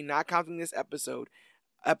 117, not counting this episodes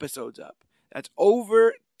up. That's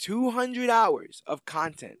over 200 hours of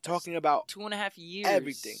content talking about 2.5 years.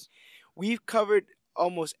 Everything. We've covered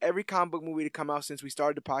almost every comic book movie to come out since we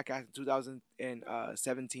started the podcast in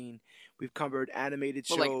 2017. We've covered animated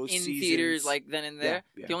shows, like in seasons. theaters, like then and there.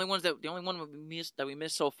 Yeah. The only one we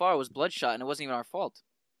missed so far was Bloodshot, and it wasn't even our fault.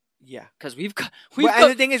 Yeah. Because we've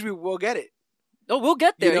and the thing is, we will get it. Oh, we'll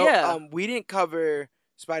get there. Yeah. We didn't cover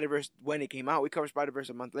Spider-Verse when it came out. We covered Spider-Verse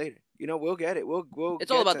a month later. We'll get it. We'll.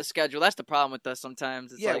 It's all about the schedule. That's the problem with us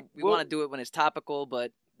sometimes. It's like we want to do it when it's topical,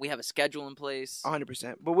 but we have a schedule in place.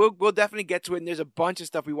 100%. But we'll definitely get to it. And there's a bunch of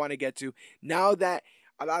stuff we want to get to. Now that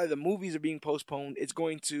a lot of the movies are being postponed, it's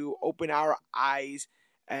going to open our eyes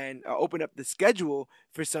and open up the schedule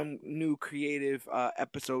for some new creative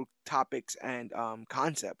episode topics and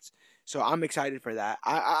concepts. So I'm excited for that.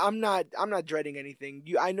 I'm not dreading anything.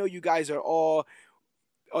 I know you guys are all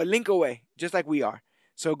a link away, just like we are.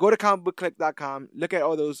 So go to comicbookclick.com, look at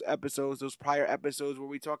all those episodes, those prior episodes where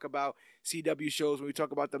we talk about CW shows, where we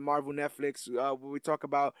talk about the Marvel Netflix, where we talk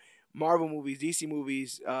about Marvel movies, DC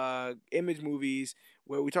movies, Image movies,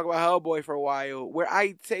 where we talk about Hellboy for a while, where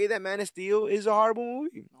I say that Man of Steel is a horrible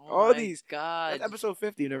movie. Oh my God. That's episode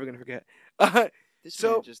 50, you're never going to forget. This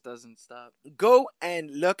man just doesn't stop. Go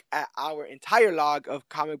and look at our entire log of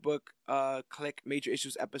Comic Book Click Major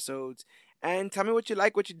Issues episodes and tell me what you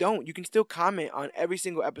like, what you don't. You can still comment on every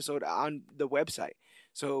single episode on the website.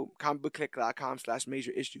 So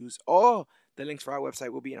comicbookclick.com/major issues. All the links for our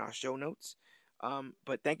website will be in our show notes.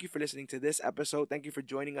 But thank you for listening to this episode. Thank you for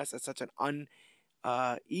joining us at such an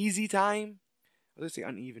uneasy time. Let's say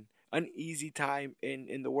uneasy time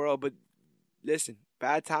in the world. But listen,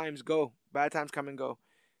 bad times go. Bad times come and go.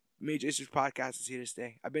 Major Issues Podcast is here to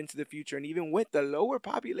stay. I've been to the future, and even with the lower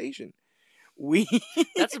population,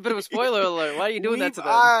 That's a bit of a spoiler alert. Why are you doing that to them?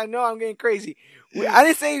 I know, I'm getting crazy. I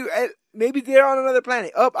didn't say maybe they're on another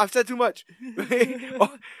planet. I've said too much.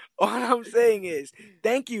 All I'm saying is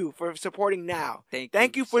thank you for supporting now.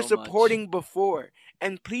 Thank you for supporting before.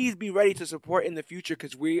 And please be ready to support in the future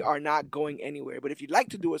because we are not going anywhere. But if you'd like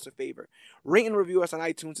to do us a favor, rate and review us on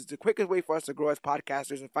iTunes. It's the quickest way for us to grow as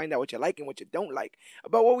podcasters and find out what you like and what you don't like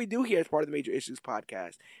about what we do here as part of the Major Issues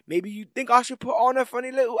Podcast. Maybe you think I should put on a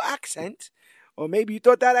funny little accent. Or maybe you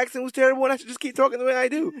thought that accent was terrible and I should just keep talking the way I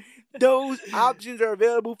do. Those options are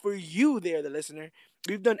available for you there, the listener.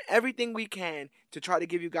 We've done everything we can to try to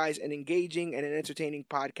give you guys an engaging and an entertaining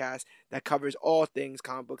podcast that covers all things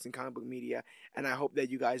comic books and comic book media. And I hope that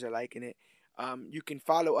you guys are liking it. You can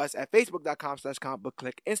follow us at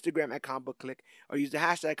facebook.com/comicbookclick, Instagram at comicbookclick, or use the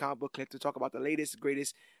hashtag comicbookclick to talk about the latest,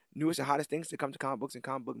 greatest, newest, and hottest things to come to comic books and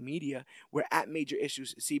comic book media. We're at Major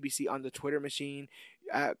Issues CBC on the Twitter machine,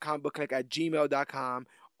 comicbookclick at gmail.com.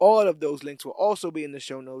 All of those links will also be in the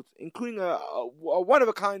show notes, including a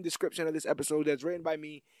one-of-a-kind description of this episode that's written by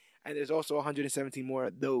me, and there's also 117 more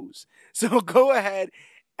of those. So go ahead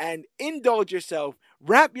and indulge yourself.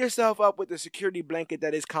 Wrap yourself up with the security blanket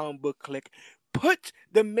that is Comic Book Click. Put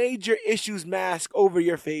the Major Issues mask over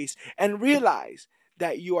your face and realize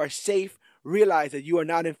that you are safe. Realize that you are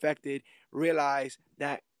not infected. Realize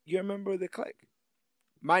that you're a member of the Click.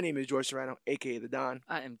 My name is George Serrano, a.k.a. The Don.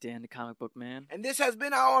 I am Dan, the comic book man. And this has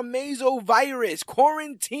been our Mazovirus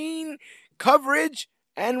quarantine coverage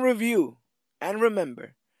and review. And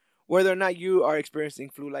remember, whether or not you are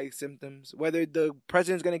experiencing flu-like symptoms, whether the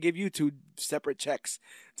president's going to give you 2 separate checks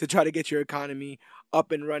to try to get your economy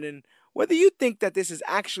up and running, whether you think that this is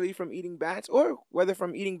actually from eating bats or whether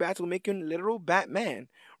from eating bats will make you a literal Batman,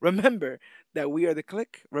 remember that we are the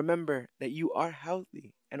Click. Remember that you are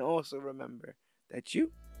healthy. And also remember that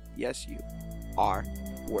you, yes you, are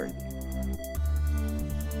worthy.